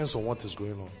secretary. It depends on what is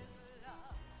going on.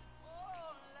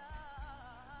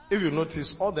 If you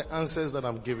notice, all the answers that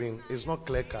I'm giving is not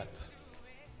clear cut.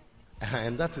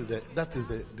 And that is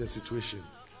the situation.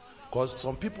 Because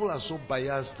some people are so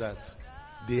biased that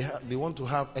they want to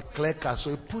have a clear cut, so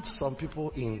it puts some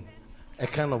people in a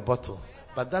kind of bottle.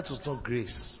 But that is not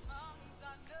grace.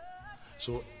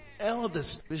 So all the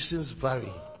situations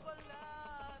vary,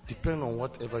 depending on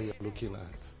whatever you're looking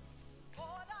at.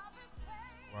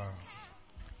 Wow.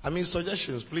 I mean,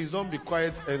 suggestions, please don't be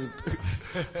quiet. And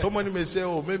somebody may say,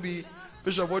 oh, maybe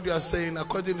Bishop, what you are saying,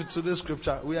 according to this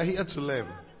scripture, we are here to learn.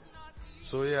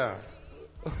 So yeah.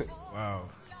 Wow.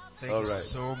 Thank All you right.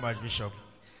 so much, Bishop.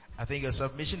 I think your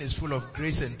submission is full of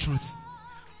grace and truth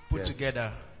put Yes.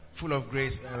 together, full of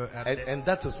grace. And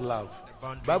that is love.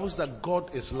 Bible says that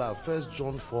God is love. 1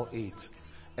 John 4:8.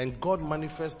 And God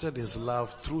manifested his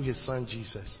love through his son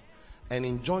Jesus. And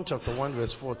in John chapter 1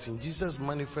 verse 14, Jesus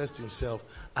manifests himself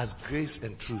as grace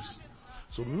and truth.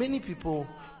 So many people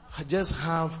just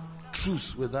have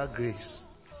truth without grace.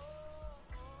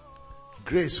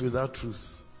 Grace without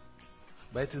truth.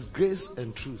 But it is grace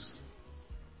and truth.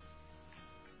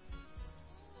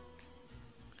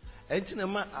 And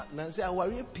Nancy, I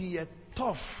worry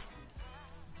tough.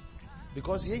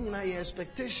 Because you know your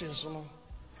expectations, you know.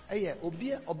 Yeah,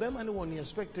 Obama no one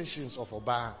expectations of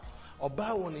Oba.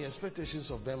 Oba one the expectations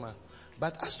of Obama.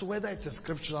 But as to whether it is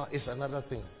scriptural is another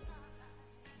thing.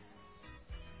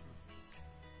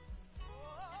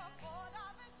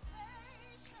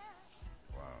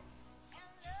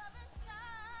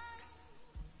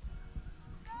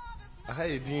 How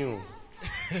you doing?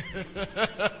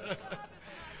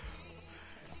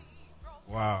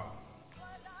 Wow.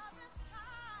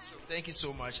 Thank you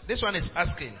so much. This one is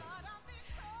asking.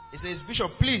 It says,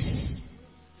 Bishop, please,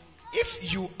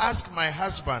 if you ask my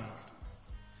husband,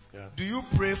 do you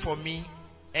pray for me?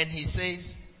 And he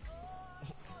says,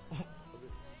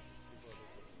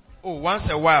 oh, once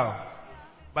a while,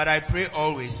 but I pray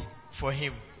always for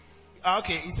him.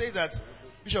 Okay, he says that,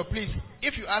 Bishop, please,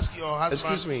 if you ask your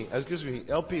husband. Excuse me.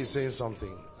 LP is saying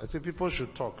something. I think people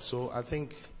should talk. So I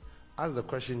think ask the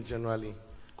question generally,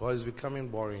 because it's becoming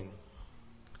boring.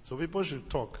 So people should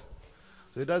talk.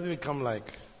 So it doesn't become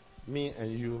like me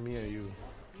and you.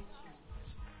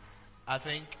 I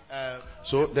think.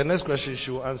 So the next question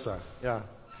she will answer. Yeah.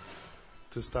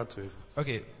 To start with.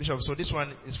 Okay, Bishop. So this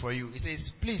one is for you. It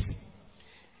says, please,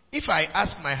 if I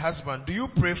ask my husband, do you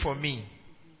pray for me?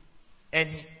 And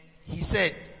he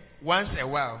said, once a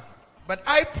while. But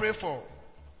I pray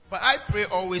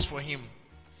always for him.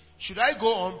 Should I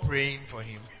go on praying for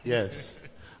him? Yes.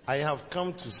 I have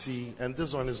come to see, and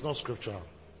this one is not scriptural.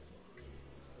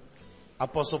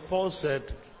 Apostle Paul said,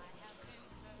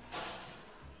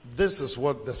 this is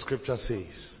what the scripture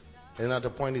says. And at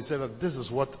the point he said that this is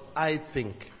what I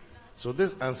think. So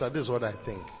this is what I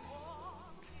think.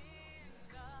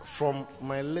 From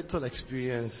my little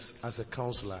experience as a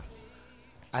counselor,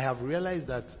 I have realized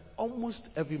that almost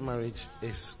every marriage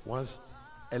is once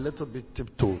a little bit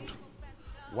tiptoed.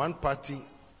 One party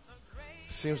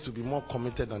seems to be more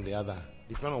committed than the other,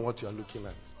 depending on what you are looking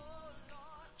at.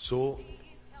 So,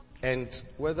 and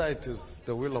whether it is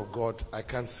the will of God, I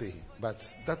can't say.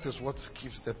 But that is what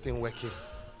keeps the thing working.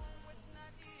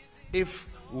 If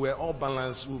we're all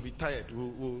balanced, we'll be tired.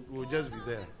 We'll just be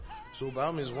there. So by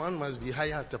all means, one must be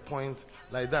higher at a point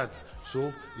like that.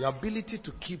 So your ability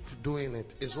to keep doing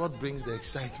it is what brings the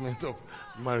excitement of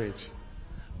marriage.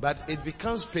 But it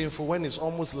becomes painful when it's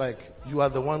almost like you are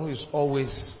the one who is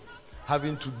always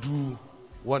having to do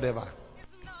whatever.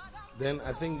 Then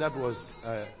I think that was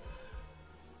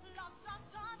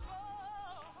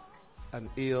an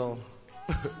ill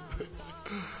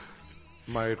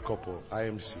married couple,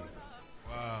 IMC.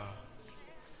 Wow.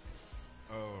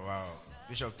 Oh, wow.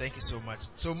 Bishop, thank you so much.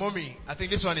 So, Mommy, I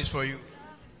think this one is for you.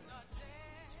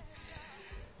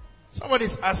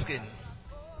 Somebody's asking,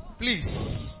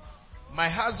 please, my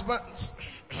husband's,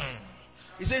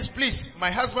 he says, please,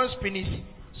 my husband's penis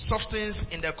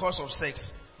softens in the course of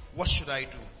sex. What should I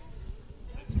do?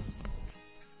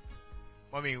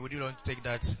 Mommy, would you want to take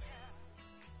that?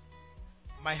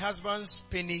 My husband's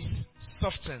penis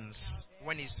softens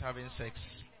when he's having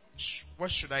sex.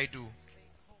 What should I do?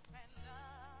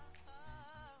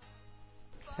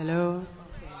 Hello.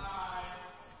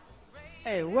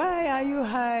 Hey, why are you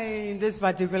high in this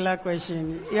particular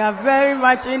question? You are very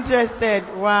much interested.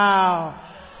 Wow.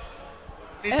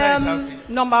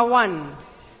 Number one,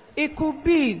 it could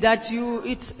be that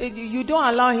you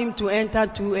don't allow him to enter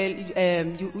too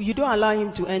early. You don't allow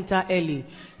him to enter early.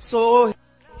 So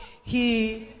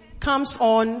he comes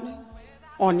on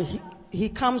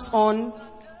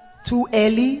too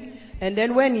early, and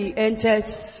then when he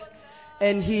enters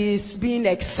and he's being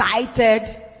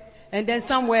excited, and then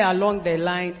somewhere along the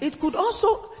line, it could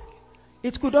also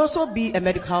be a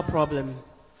medical problem.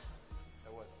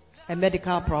 a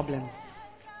medical problem.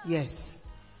 Yes.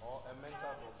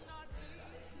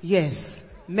 Yes.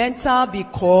 Mental,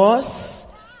 because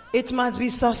it must be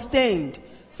sustained.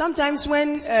 Sometimes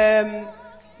when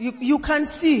you can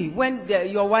see when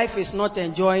your wife is not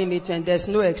enjoying it and there's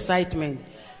no excitement.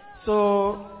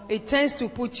 So it tends to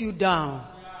put you down.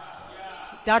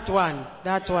 That one.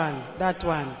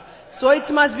 So it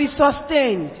must be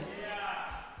sustained.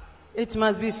 It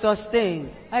must be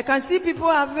sustained. I can see people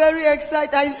are very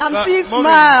excited. I'm seeing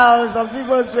smiles on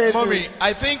people's faces. Mommy,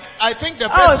 I think the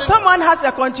person... someone has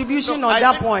a contribution on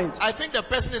that point. I think the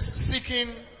person is seeking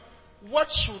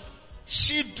what should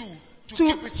she do to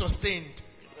keep it sustained.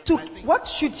 What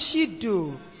should she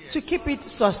do to keep it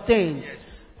sustained?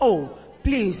 Yes. Oh,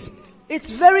 please. It's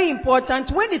very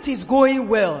important when it is going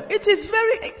well. It is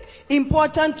very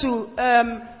important to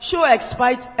show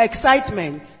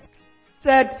excitement.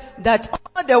 Said that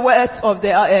all the words of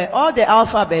all the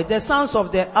alphabet, the sounds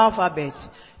of the alphabet,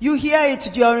 you hear it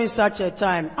during such a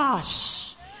time.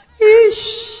 Ash,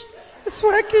 ish, it's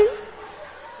working.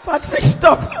 Patrick,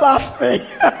 stop laughing.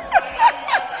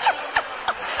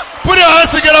 Put your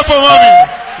hands together for mommy.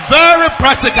 Very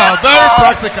practical, very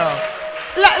practical.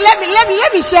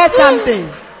 Let me share something.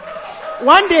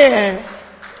 One day,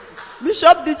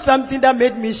 Bishop did something that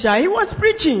made me shy. He was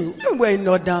preaching. We were in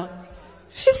order.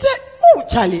 He said, "Oh,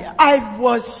 Charlie, I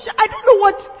don't know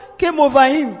what came over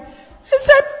him." He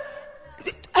said,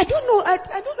 I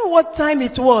don't know what time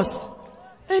it was.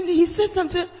 And he said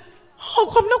something, "Oh,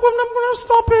 come on, I'm going to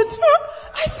stop it."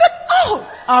 I said, "Oh,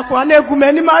 I'll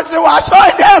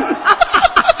show them."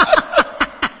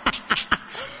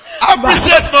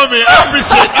 Appreciate, mommy.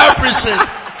 Appreciate.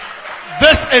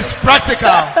 This is practical.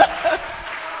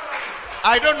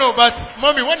 I don't know, but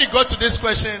mommy, when you go to this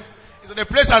question, the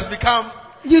place has become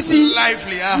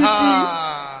lively.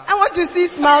 I want to see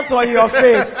smiles on your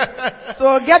face.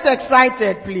 So get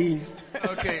excited, please.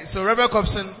 Okay, so Reverend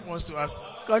Cobson wants to ask.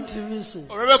 Contribution.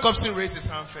 Reverend Cobson raised his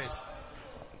hand first.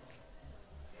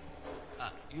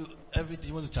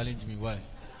 You want to challenge me, why?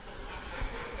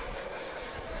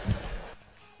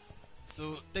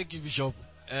 So, thank you, Bishop.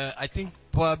 I think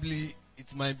probably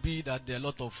it might be that there are a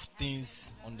lot of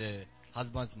things on the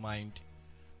husband's mind.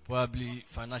 Probably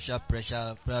financial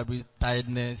pressure, probably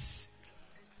tiredness.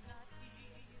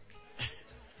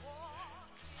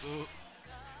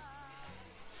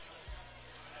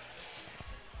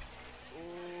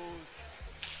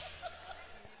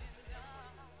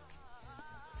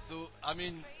 I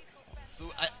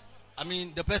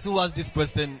mean, the person who asked this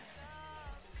question.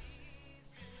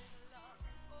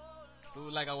 So,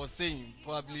 like I was saying,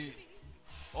 probably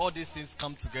all these things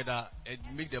come together and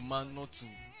make the man not to,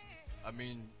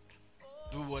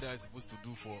 do what they're supposed to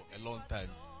do for a long time.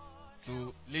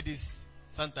 So, ladies,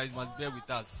 sometimes must bear with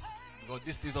us because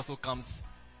these things also comes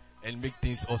and make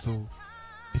things also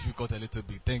difficult a little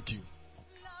bit. Thank you.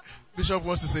 Bishop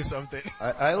wants to say something.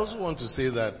 I also want to say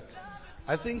that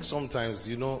I think sometimes,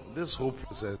 this whole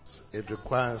process, it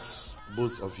requires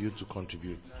both of you to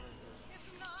contribute.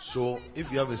 So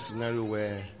if you have a scenario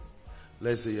where,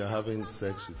 let's say you're having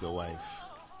sex with your wife,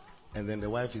 and then the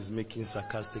wife is making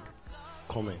sarcastic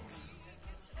comments.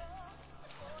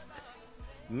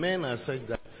 Men are such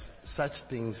that such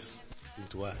things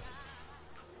into us.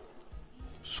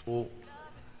 So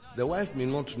the wife may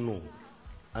not know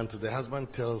until the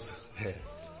husband tells her,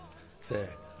 say,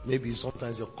 maybe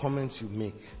sometimes your comments you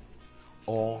make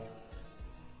or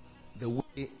the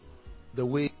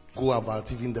way you go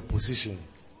about even the position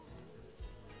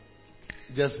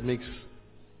just makes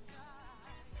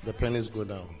the pennies go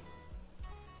down.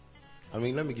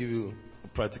 Let me give you a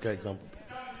practical example.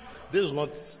 This is not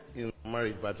in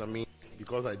marriage, but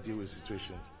because I deal with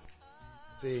situations.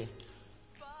 Say,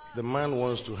 the man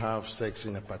wants to have sex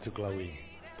in a particular way,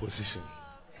 position.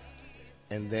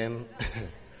 And then,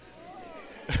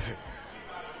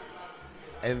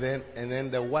 and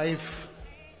then the wife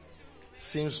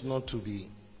seems not to be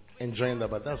enjoying that,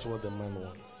 but that's what the man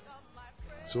wants.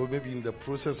 So maybe in the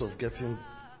process of getting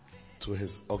to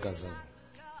his orgasm,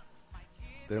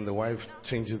 then the wife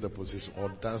changes the position or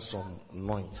does some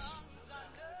noise.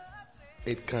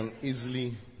 It can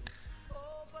easily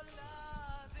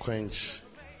quench.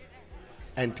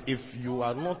 And if you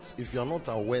are not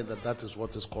aware that that is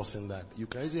what is causing that, you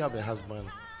can easily have a husband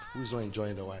who is not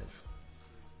enjoying the wife.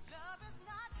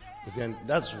 And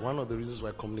that's one of the reasons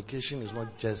why communication is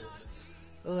not just,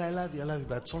 "Oh, I love you,"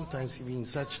 but sometimes even in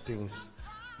such things,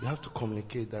 you have to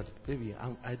communicate that, "Baby,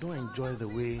 I don't enjoy the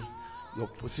way your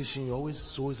position, you're always,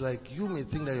 so it's like, you may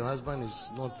think that your husband is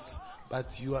not,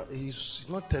 but he's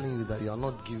not telling you that you are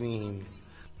not giving him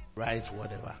right,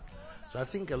 whatever." So I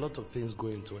think a lot of things go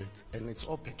into it, and it's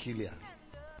all peculiar.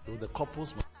 So the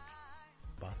couples must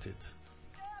think about it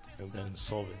and then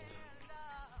solve it.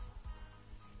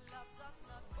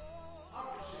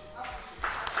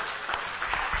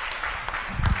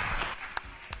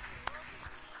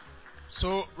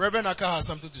 So Reverend Aka has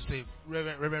something to say.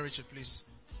 Reverend Richard, please.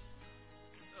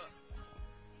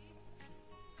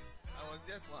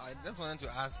 I just wanted to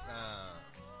ask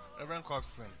Reverend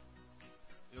Cobson.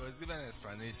 He was given an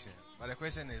explanation, but the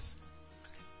question is,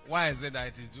 why is it that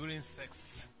it is during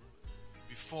sex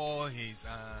before his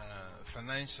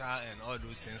financial and all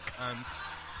those things comes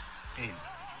in?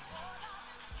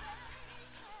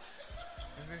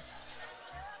 You see?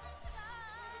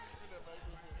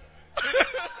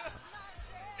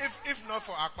 If not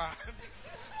for Akpa.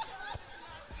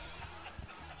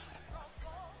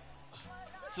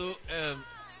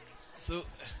 So,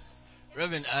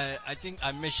 Reverend, I think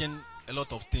I mentioned a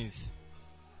lot of things.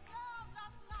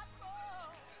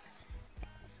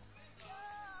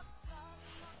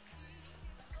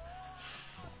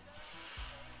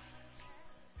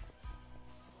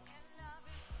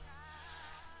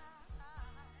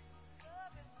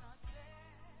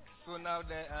 So now to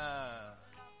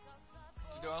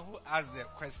the one who asked the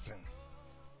question,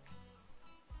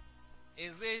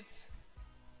 is it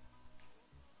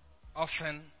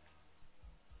often?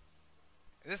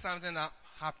 Is it something that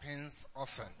happens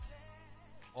often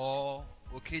or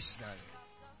occasionally?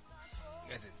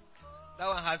 Get it? That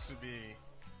one has to be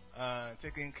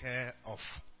taken care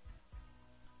of.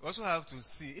 We also have to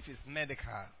see if it's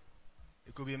medical.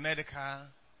 It could be medical.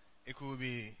 It could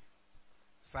be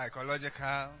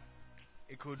psychological.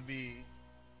 It could be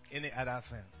any other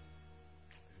thing.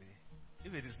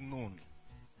 If it is known,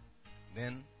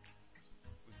 then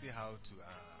we see how to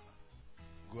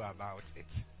go about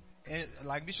it. And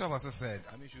like Bishop also said,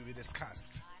 it should be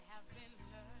discussed.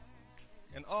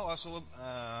 And all also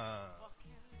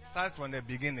starts from the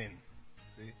beginning.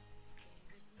 See?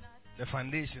 The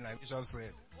foundation, like Bishop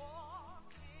said.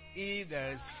 If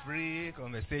there is free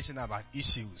conversation about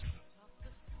issues,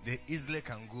 they easily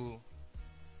can go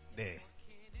there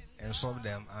and solve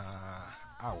them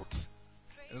out.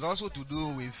 It's also to do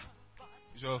with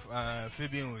Bishop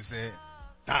Fabian will say,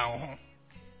 down.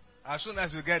 As soon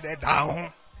as you get there,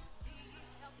 down.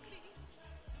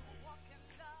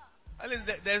 At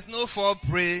least there's no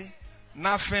foreplay,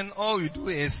 nothing. All you do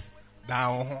is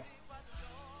down.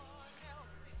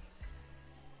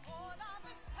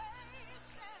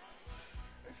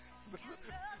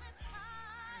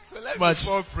 So let's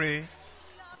foreplay,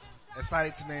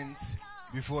 excitement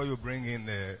before you bring in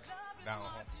the down.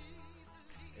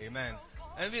 Amen.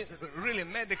 And really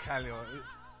medically,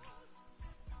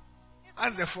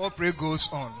 as the foreplay goes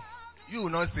on, you will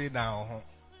not stay down.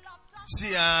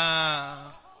 See,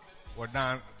 or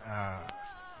down,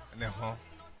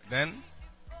 then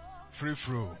free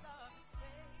flow.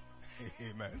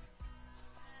 Amen.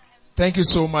 Thank you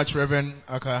so much, Reverend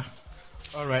Aka.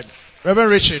 All right, Reverend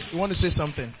Richard, you want to say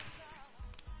something?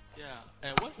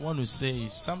 Yeah, what I want to say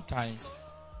is sometimes,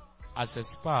 as a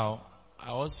spouse, I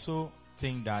also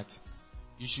think that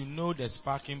you should know the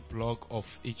sparking plug of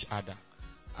each other.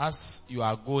 As you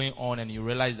are going on and you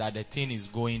realize that the thing is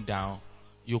going down,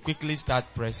 you quickly start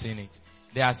pressing it.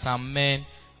 There are some men,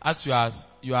 as you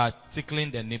are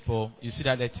tickling the nipple, you see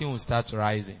that the thing will start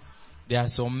rising. There are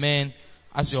some men,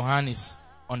 as your hand is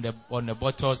on the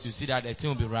bottles, you see that the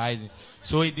thing will be rising.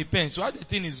 So it depends. So as the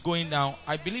thing is going down,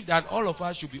 I believe that all of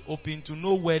us should be open to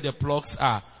know where the plugs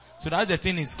are. So that the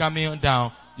thing is coming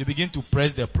down, you begin to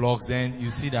press the plugs, then you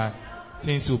see that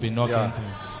things will be knocking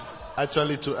things.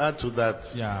 Actually, to add to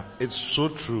that, it's so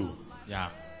true. Yeah.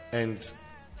 And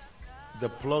the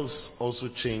plugs also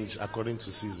change according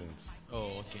to seasons.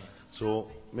 Oh, okay. So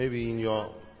maybe in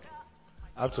your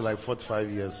up to like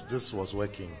 45 years, this was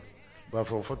working, but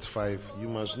from 45, you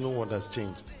must know what has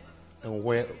changed and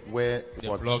where the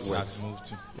what plugs works. has moved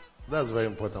to. That's very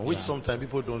important, which sometimes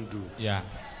people don't do. Yeah.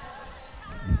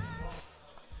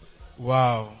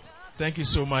 Wow. Thank you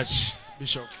so much,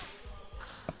 Bishop.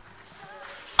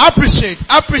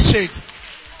 Appreciate.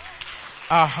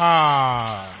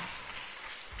 Aha.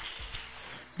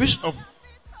 Bishop,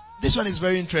 this one is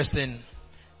very interesting.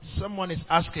 Someone is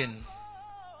asking.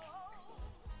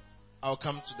 I'll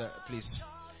come to that, please.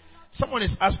 Someone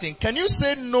is asking, can you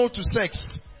say no to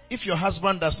sex if your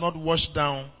husband does not wash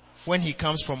down when he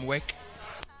comes from work?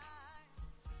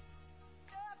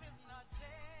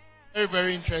 Very,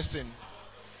 very interesting.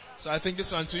 So I think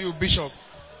this one to you, Bishop.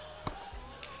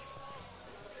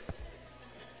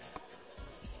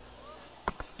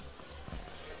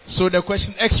 So the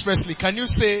question expressly, can you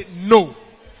say no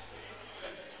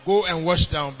go and wash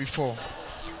down before.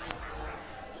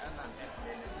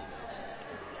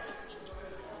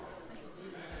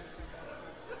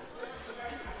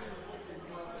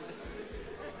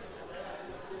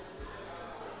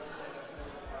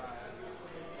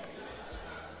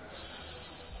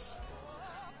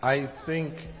 I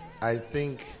think,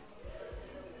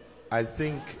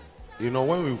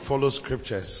 when we follow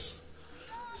scriptures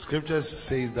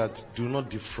says that do not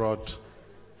defraud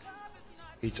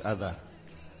each other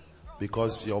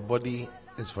because your body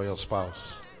is for your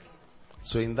spouse.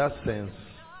 So in that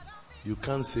sense, you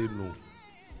can't say no.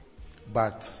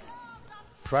 But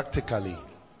practically,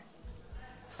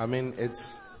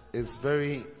 it's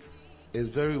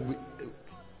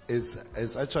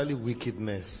actually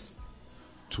wickedness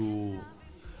to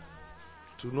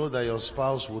know that your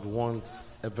spouse would want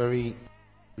a very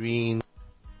green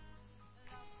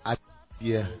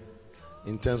atmosphere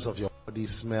in terms of your body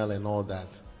smell and all that,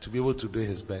 to be able to do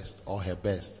his best or her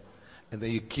best. And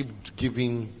then you keep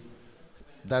giving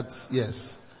that.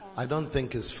 Yes, I don't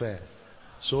think it's fair.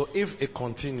 So if it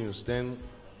continues, then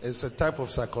it's a type of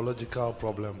psychological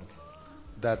problem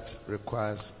that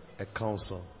requires a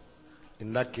counsel.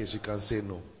 In that case, you can say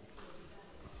no.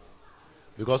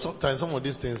 Because sometimes some of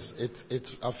these things,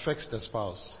 it affects the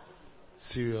spouse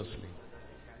seriously.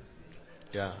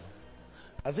 Yeah.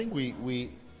 I think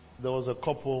there was a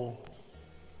couple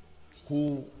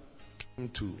who came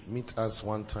to meet us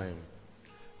one time,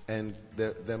 and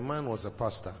the man was a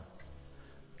pastor,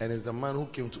 and it's the man who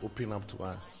came to open up to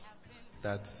us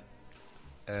that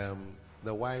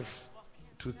the wife,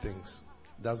 two things,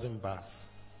 doesn't bath,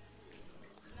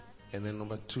 and then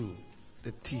number two,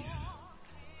 the teeth.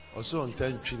 Also on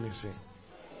time finishing.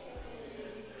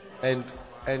 And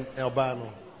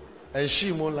Albano. And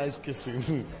she more likes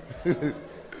kissing.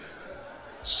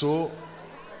 So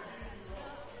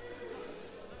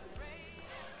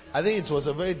I think it was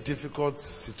a very difficult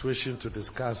situation to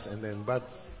discuss,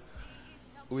 but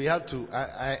we had to,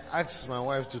 I asked my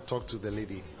wife to talk to the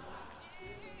lady.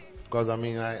 Because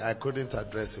I couldn't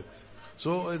address it.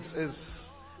 So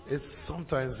it's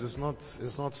sometimes it's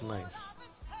not nice.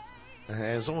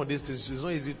 And some of these things, it's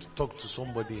not easy to talk to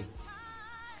somebody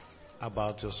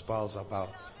about your spouse about.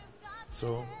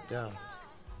 So, yeah.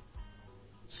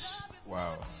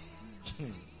 Wow.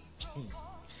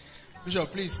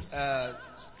 Bishop, please,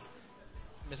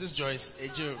 Mrs. Joyce,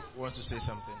 AJ wants to say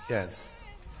something. Yes.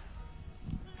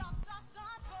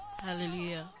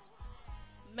 Hallelujah.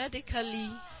 Medically,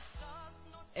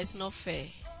 it's not fair.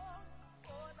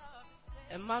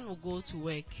 A man will go to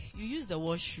work. You use the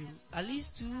washroom at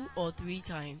least 2 or 3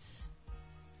 times.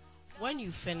 When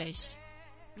you finish,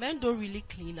 men don't really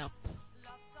clean up.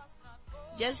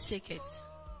 Just shake it.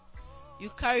 You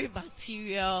carry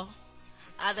bacteria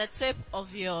at the tip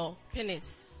of your penis.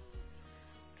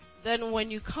 Then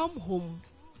when you come home,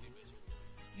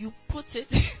 you put it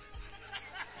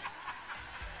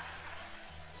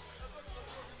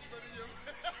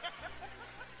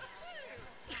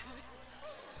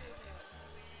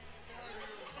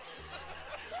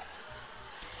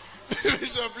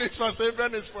Bishop, please, Pastor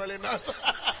Abraham is spoiling us.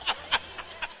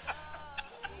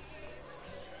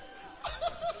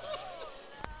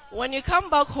 When you come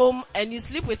back home and you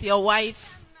sleep with your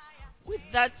wife with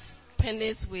that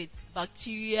penis with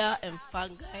bacteria and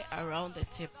fungi around the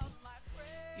tip,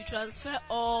 you transfer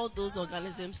all those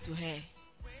organisms to her.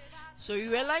 So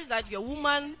you realize that your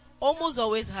woman almost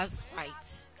always has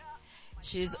fight.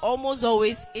 She's almost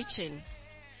always itching.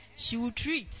 She will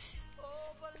treat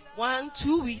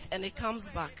 1-2 weeks and it comes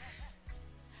back.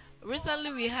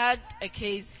 Recently we had a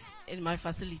case in my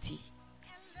facility.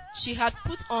 She had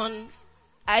put on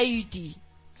IUD,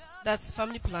 that's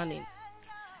family planning.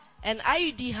 And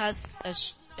IUD has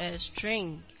a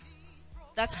string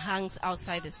that hangs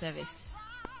outside the cervix.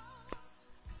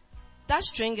 That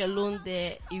string alone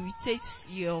there irritates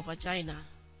your vagina.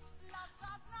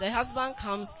 The husband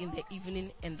comes in the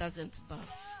evening and doesn't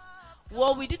bath.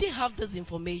 Well, we didn't have this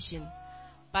information.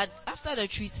 But after the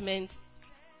treatment,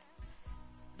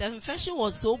 the infection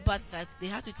was so bad that they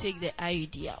had to take the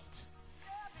IUD out.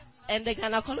 And the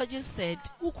gynecologist said,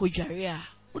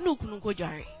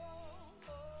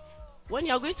 when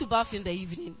you are going to bath in the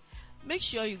evening, make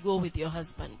sure you go with your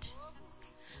husband.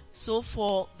 So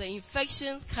for the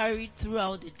infections carried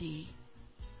throughout the day,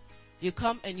 you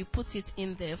come and you put it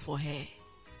in there for her.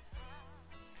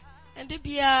 And you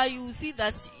will see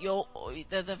that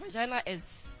the vagina is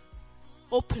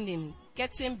opening,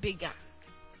 getting bigger.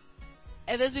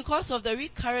 And it's because of the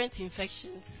recurrent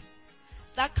infections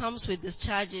that comes with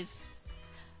discharges.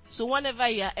 So whenever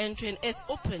you are entering, it's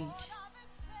opened.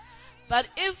 But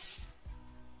if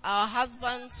our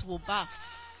husbands will bath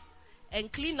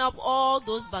and clean up all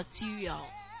those bacteria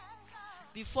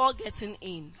before getting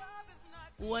in.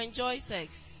 We'll enjoy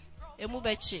sex.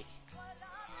 Emubeche.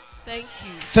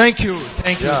 Thank you.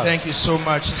 Thank you so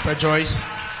much, Sister Joyce.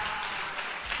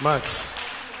 Max,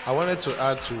 I wanted to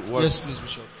add to what. Yes, please,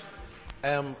 Bishop.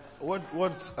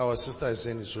 What our sister is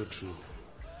saying is so true.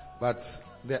 But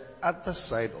the other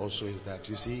side also is that,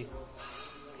 you see,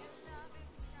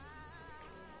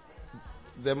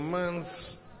 the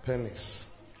man's penis,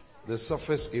 the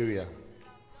surface area,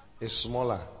 is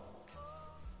smaller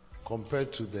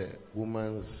compared to the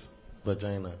woman's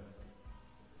vagina.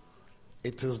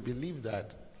 It is believed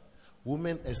that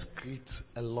women excrete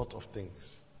a lot of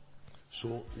things.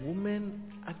 So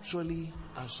women actually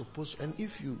are supposed, and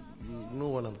if you know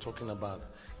what I'm talking about,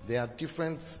 there are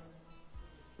different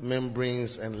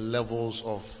membranes and levels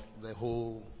of the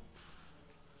whole.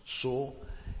 So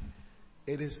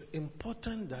it is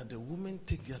important that the women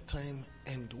take their time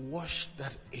and wash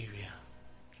that area.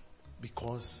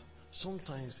 Because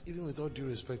sometimes, even with all due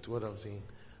respect to what I'm saying,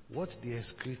 what they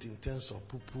excrete in terms of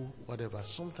poo-poo, whatever,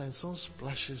 sometimes some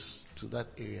splashes to that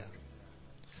area.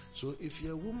 So if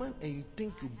you're a woman and you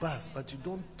think you bath, but you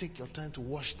don't take your time to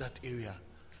wash that area,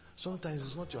 sometimes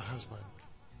it's not your husband.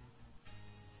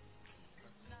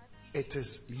 It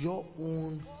is your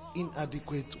own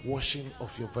inadequate washing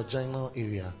of your vaginal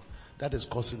area that is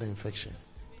causing the infection.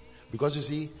 Because you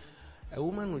see, a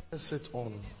woman will just sit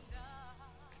on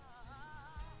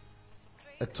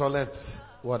a toilet,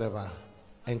 whatever,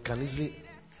 and can easily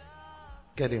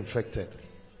get infected.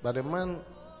 But a man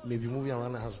may be moving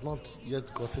around and has not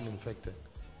yet gotten infected.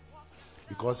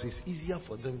 Because it's easier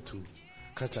for them to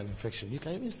catch an infection. You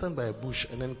can even stand by a bush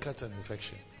and then catch an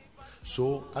infection.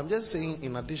 So I'm just saying,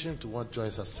 in addition to what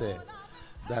Joyce has said,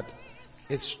 that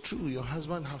it's true your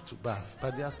husband have to bath.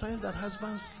 But there are times that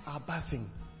husbands are bathing,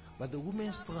 but the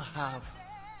women still have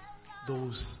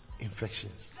those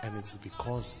infections. And it is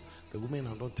because the women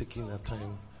are not taking their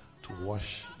time to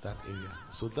wash that area.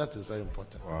 So that is very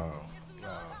important. Wow.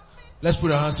 Let's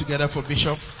put our hands together for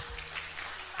Bishop.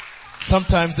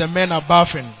 Sometimes the men are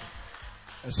bathing.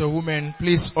 And so women,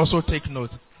 please also take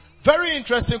note. Very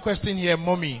interesting question here,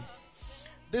 mommy.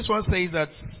 This one says that,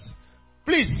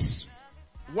 please,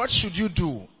 what should you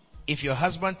do if your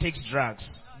husband takes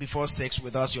drugs before sex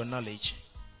without your knowledge?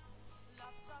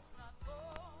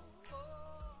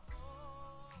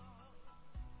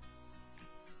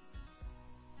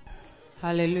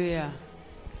 Hallelujah.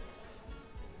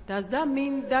 Does that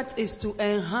mean that is to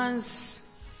enhance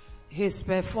his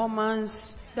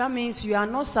performance? That means you are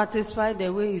not satisfied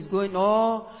the way he's going,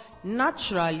 or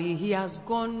naturally he has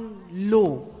gone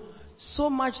low. So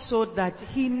much so that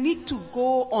he need to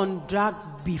go on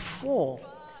drug before.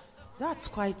 That's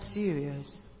quite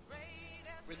serious.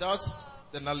 Without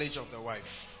the knowledge of the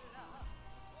wife.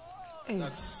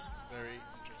 That's very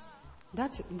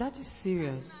interesting. That is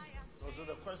serious. So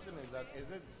the question is that, is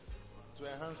it to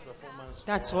enhance performance?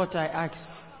 That's what I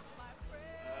asked.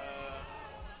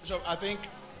 Bishop, I think,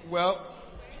 well,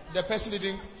 the person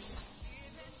didn't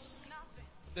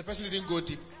go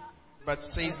deep, but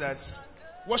says that,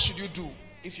 what should you do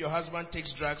if your husband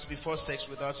takes drugs before sex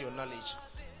without your knowledge?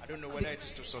 I don't know whether it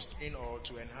is to sustain or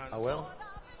to enhance. Well,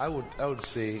 I would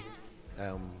say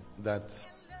that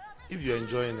if you're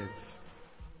enjoying it,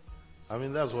 I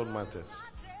mean, that's what matters.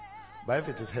 But if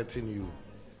it is hurting you,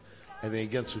 and then you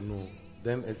get to know,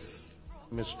 then it's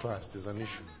mistrust, is an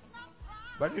issue.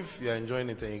 But if you're enjoying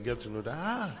it and you get to know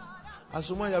that,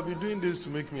 Asuma, you have been doing this to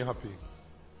make me happy.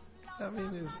 I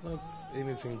mean, it's not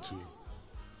anything to.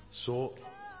 So,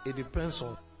 it depends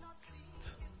on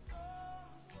it.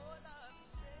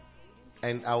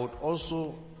 And I would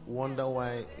also wonder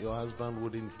why your husband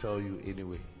wouldn't tell you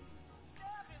anyway.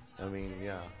 I mean,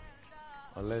 yeah.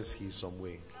 Unless he's some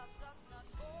way.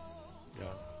 Yeah.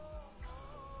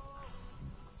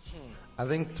 I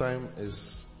think time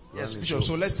is. Yes, Bishop.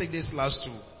 So let's take this last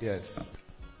two. Yes.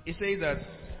 It says that,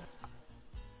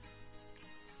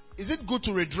 is it good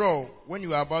to withdraw when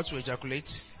you are about to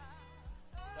ejaculate?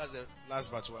 That's the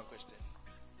last but one question.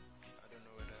 I don't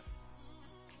know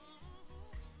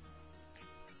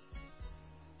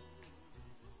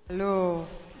whether. Hello.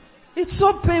 It's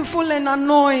so painful and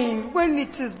annoying when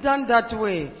it is done that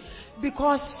way.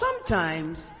 Because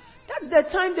sometimes, that's the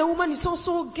time the woman is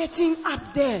also getting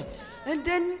up there. And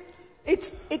then,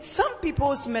 it's some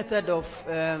people's method of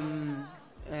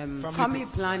family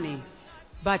planning.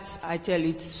 But I tell you,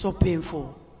 it's so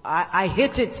painful. I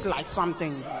hate it like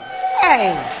something.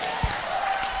 Hey!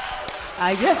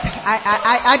 I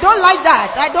don't like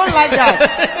that. I don't like that.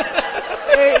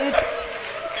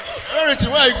 Rarity,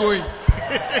 where are you going?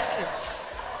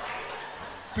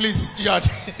 Please, you are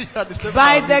disturbing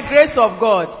By our the meeting. grace of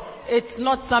God, it's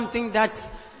not something that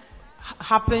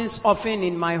happens often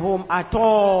in my home at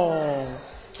all.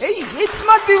 It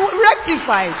must be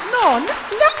rectified. No,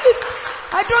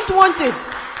 I don't want it.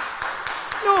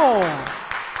 No.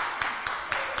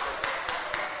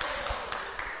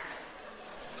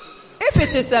 If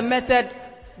it is a method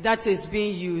that is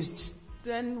being used,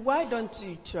 then why don't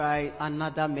you try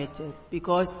another method?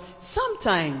 Because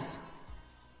sometimes,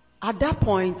 at that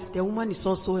point, the woman is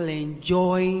also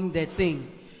enjoying the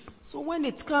thing. So when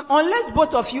it comes, unless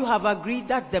both of you have agreed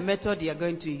that's the method you are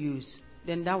going to use,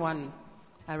 then that one,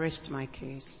 I rest my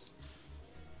case.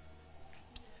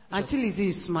 Auntie Lizzie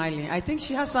is smiling. I think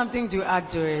she has something to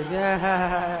add to it.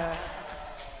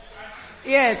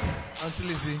 Yes. Auntie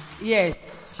Lizzie.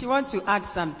 Yes. She wants to add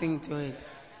something to it.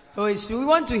 Oh, we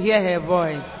want to hear her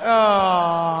voice.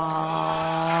 Oh.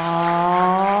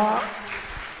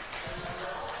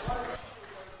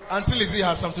 Auntie Lizzie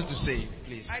has something to say,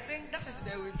 please. I think that is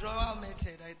the withdrawal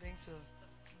method, I think so.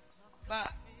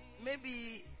 But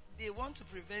maybe they want to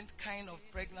prevent kind of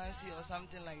pregnancy or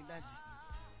something like that.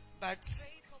 But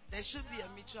there should be a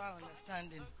mutual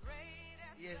understanding.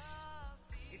 Yes.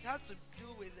 It has to do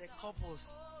with the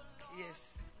couples. Yes.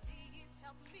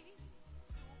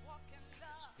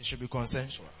 It should be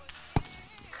consensual.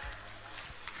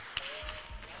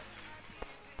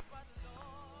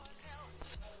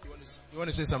 You want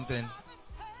to say something?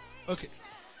 Okay.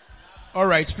 All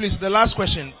right, please, the last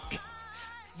question.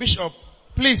 Bishop,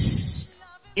 please,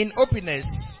 in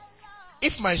openness,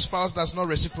 if my spouse does not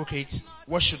reciprocate,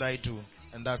 what should I do?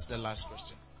 And that's the last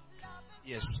question.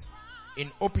 Yes.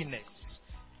 In openness,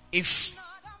 if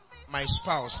my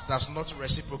spouse does not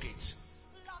reciprocate,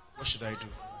 what should I do?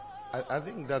 I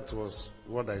think that was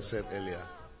what I said earlier.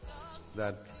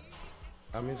 That,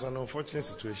 it's an unfortunate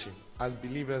situation. As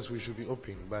believers, we should be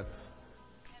open. But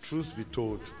truth be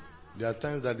told, there are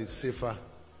times that it's safer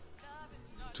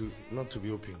not to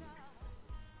be open.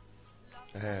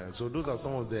 So those are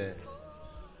some of the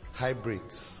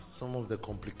hybrids, some of the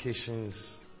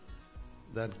complications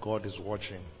that God is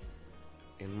watching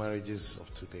in marriages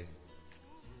of today.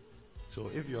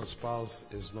 So if your spouse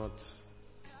is not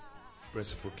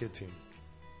reciprocating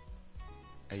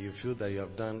and you feel that you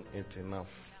have done it enough,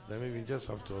 then maybe you just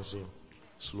have to also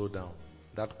slow down.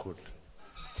 That could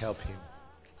help him.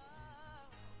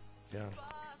 Yeah.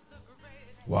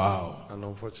 Wow. An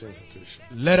unfortunate situation.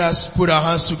 Let us put our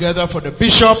hands together for the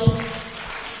bishop.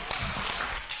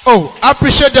 Oh,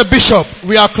 appreciate the bishop.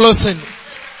 We are closing.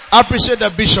 Appreciate the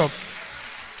bishop.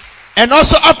 And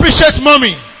also appreciate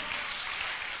mommy.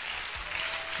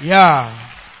 Yeah.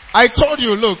 I told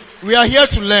you, look, we are here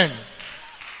to learn.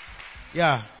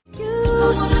 Yeah.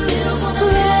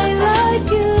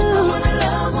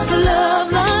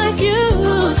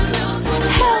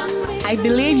 I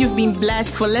believe you've been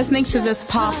blessed for listening to this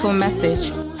powerful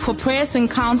message. For prayers and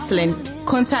counseling,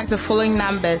 contact the following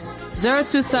numbers: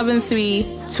 0273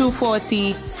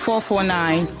 240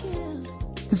 449,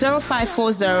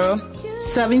 0540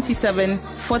 77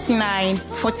 49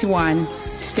 41.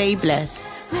 Stay blessed.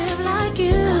 Live like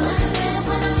you.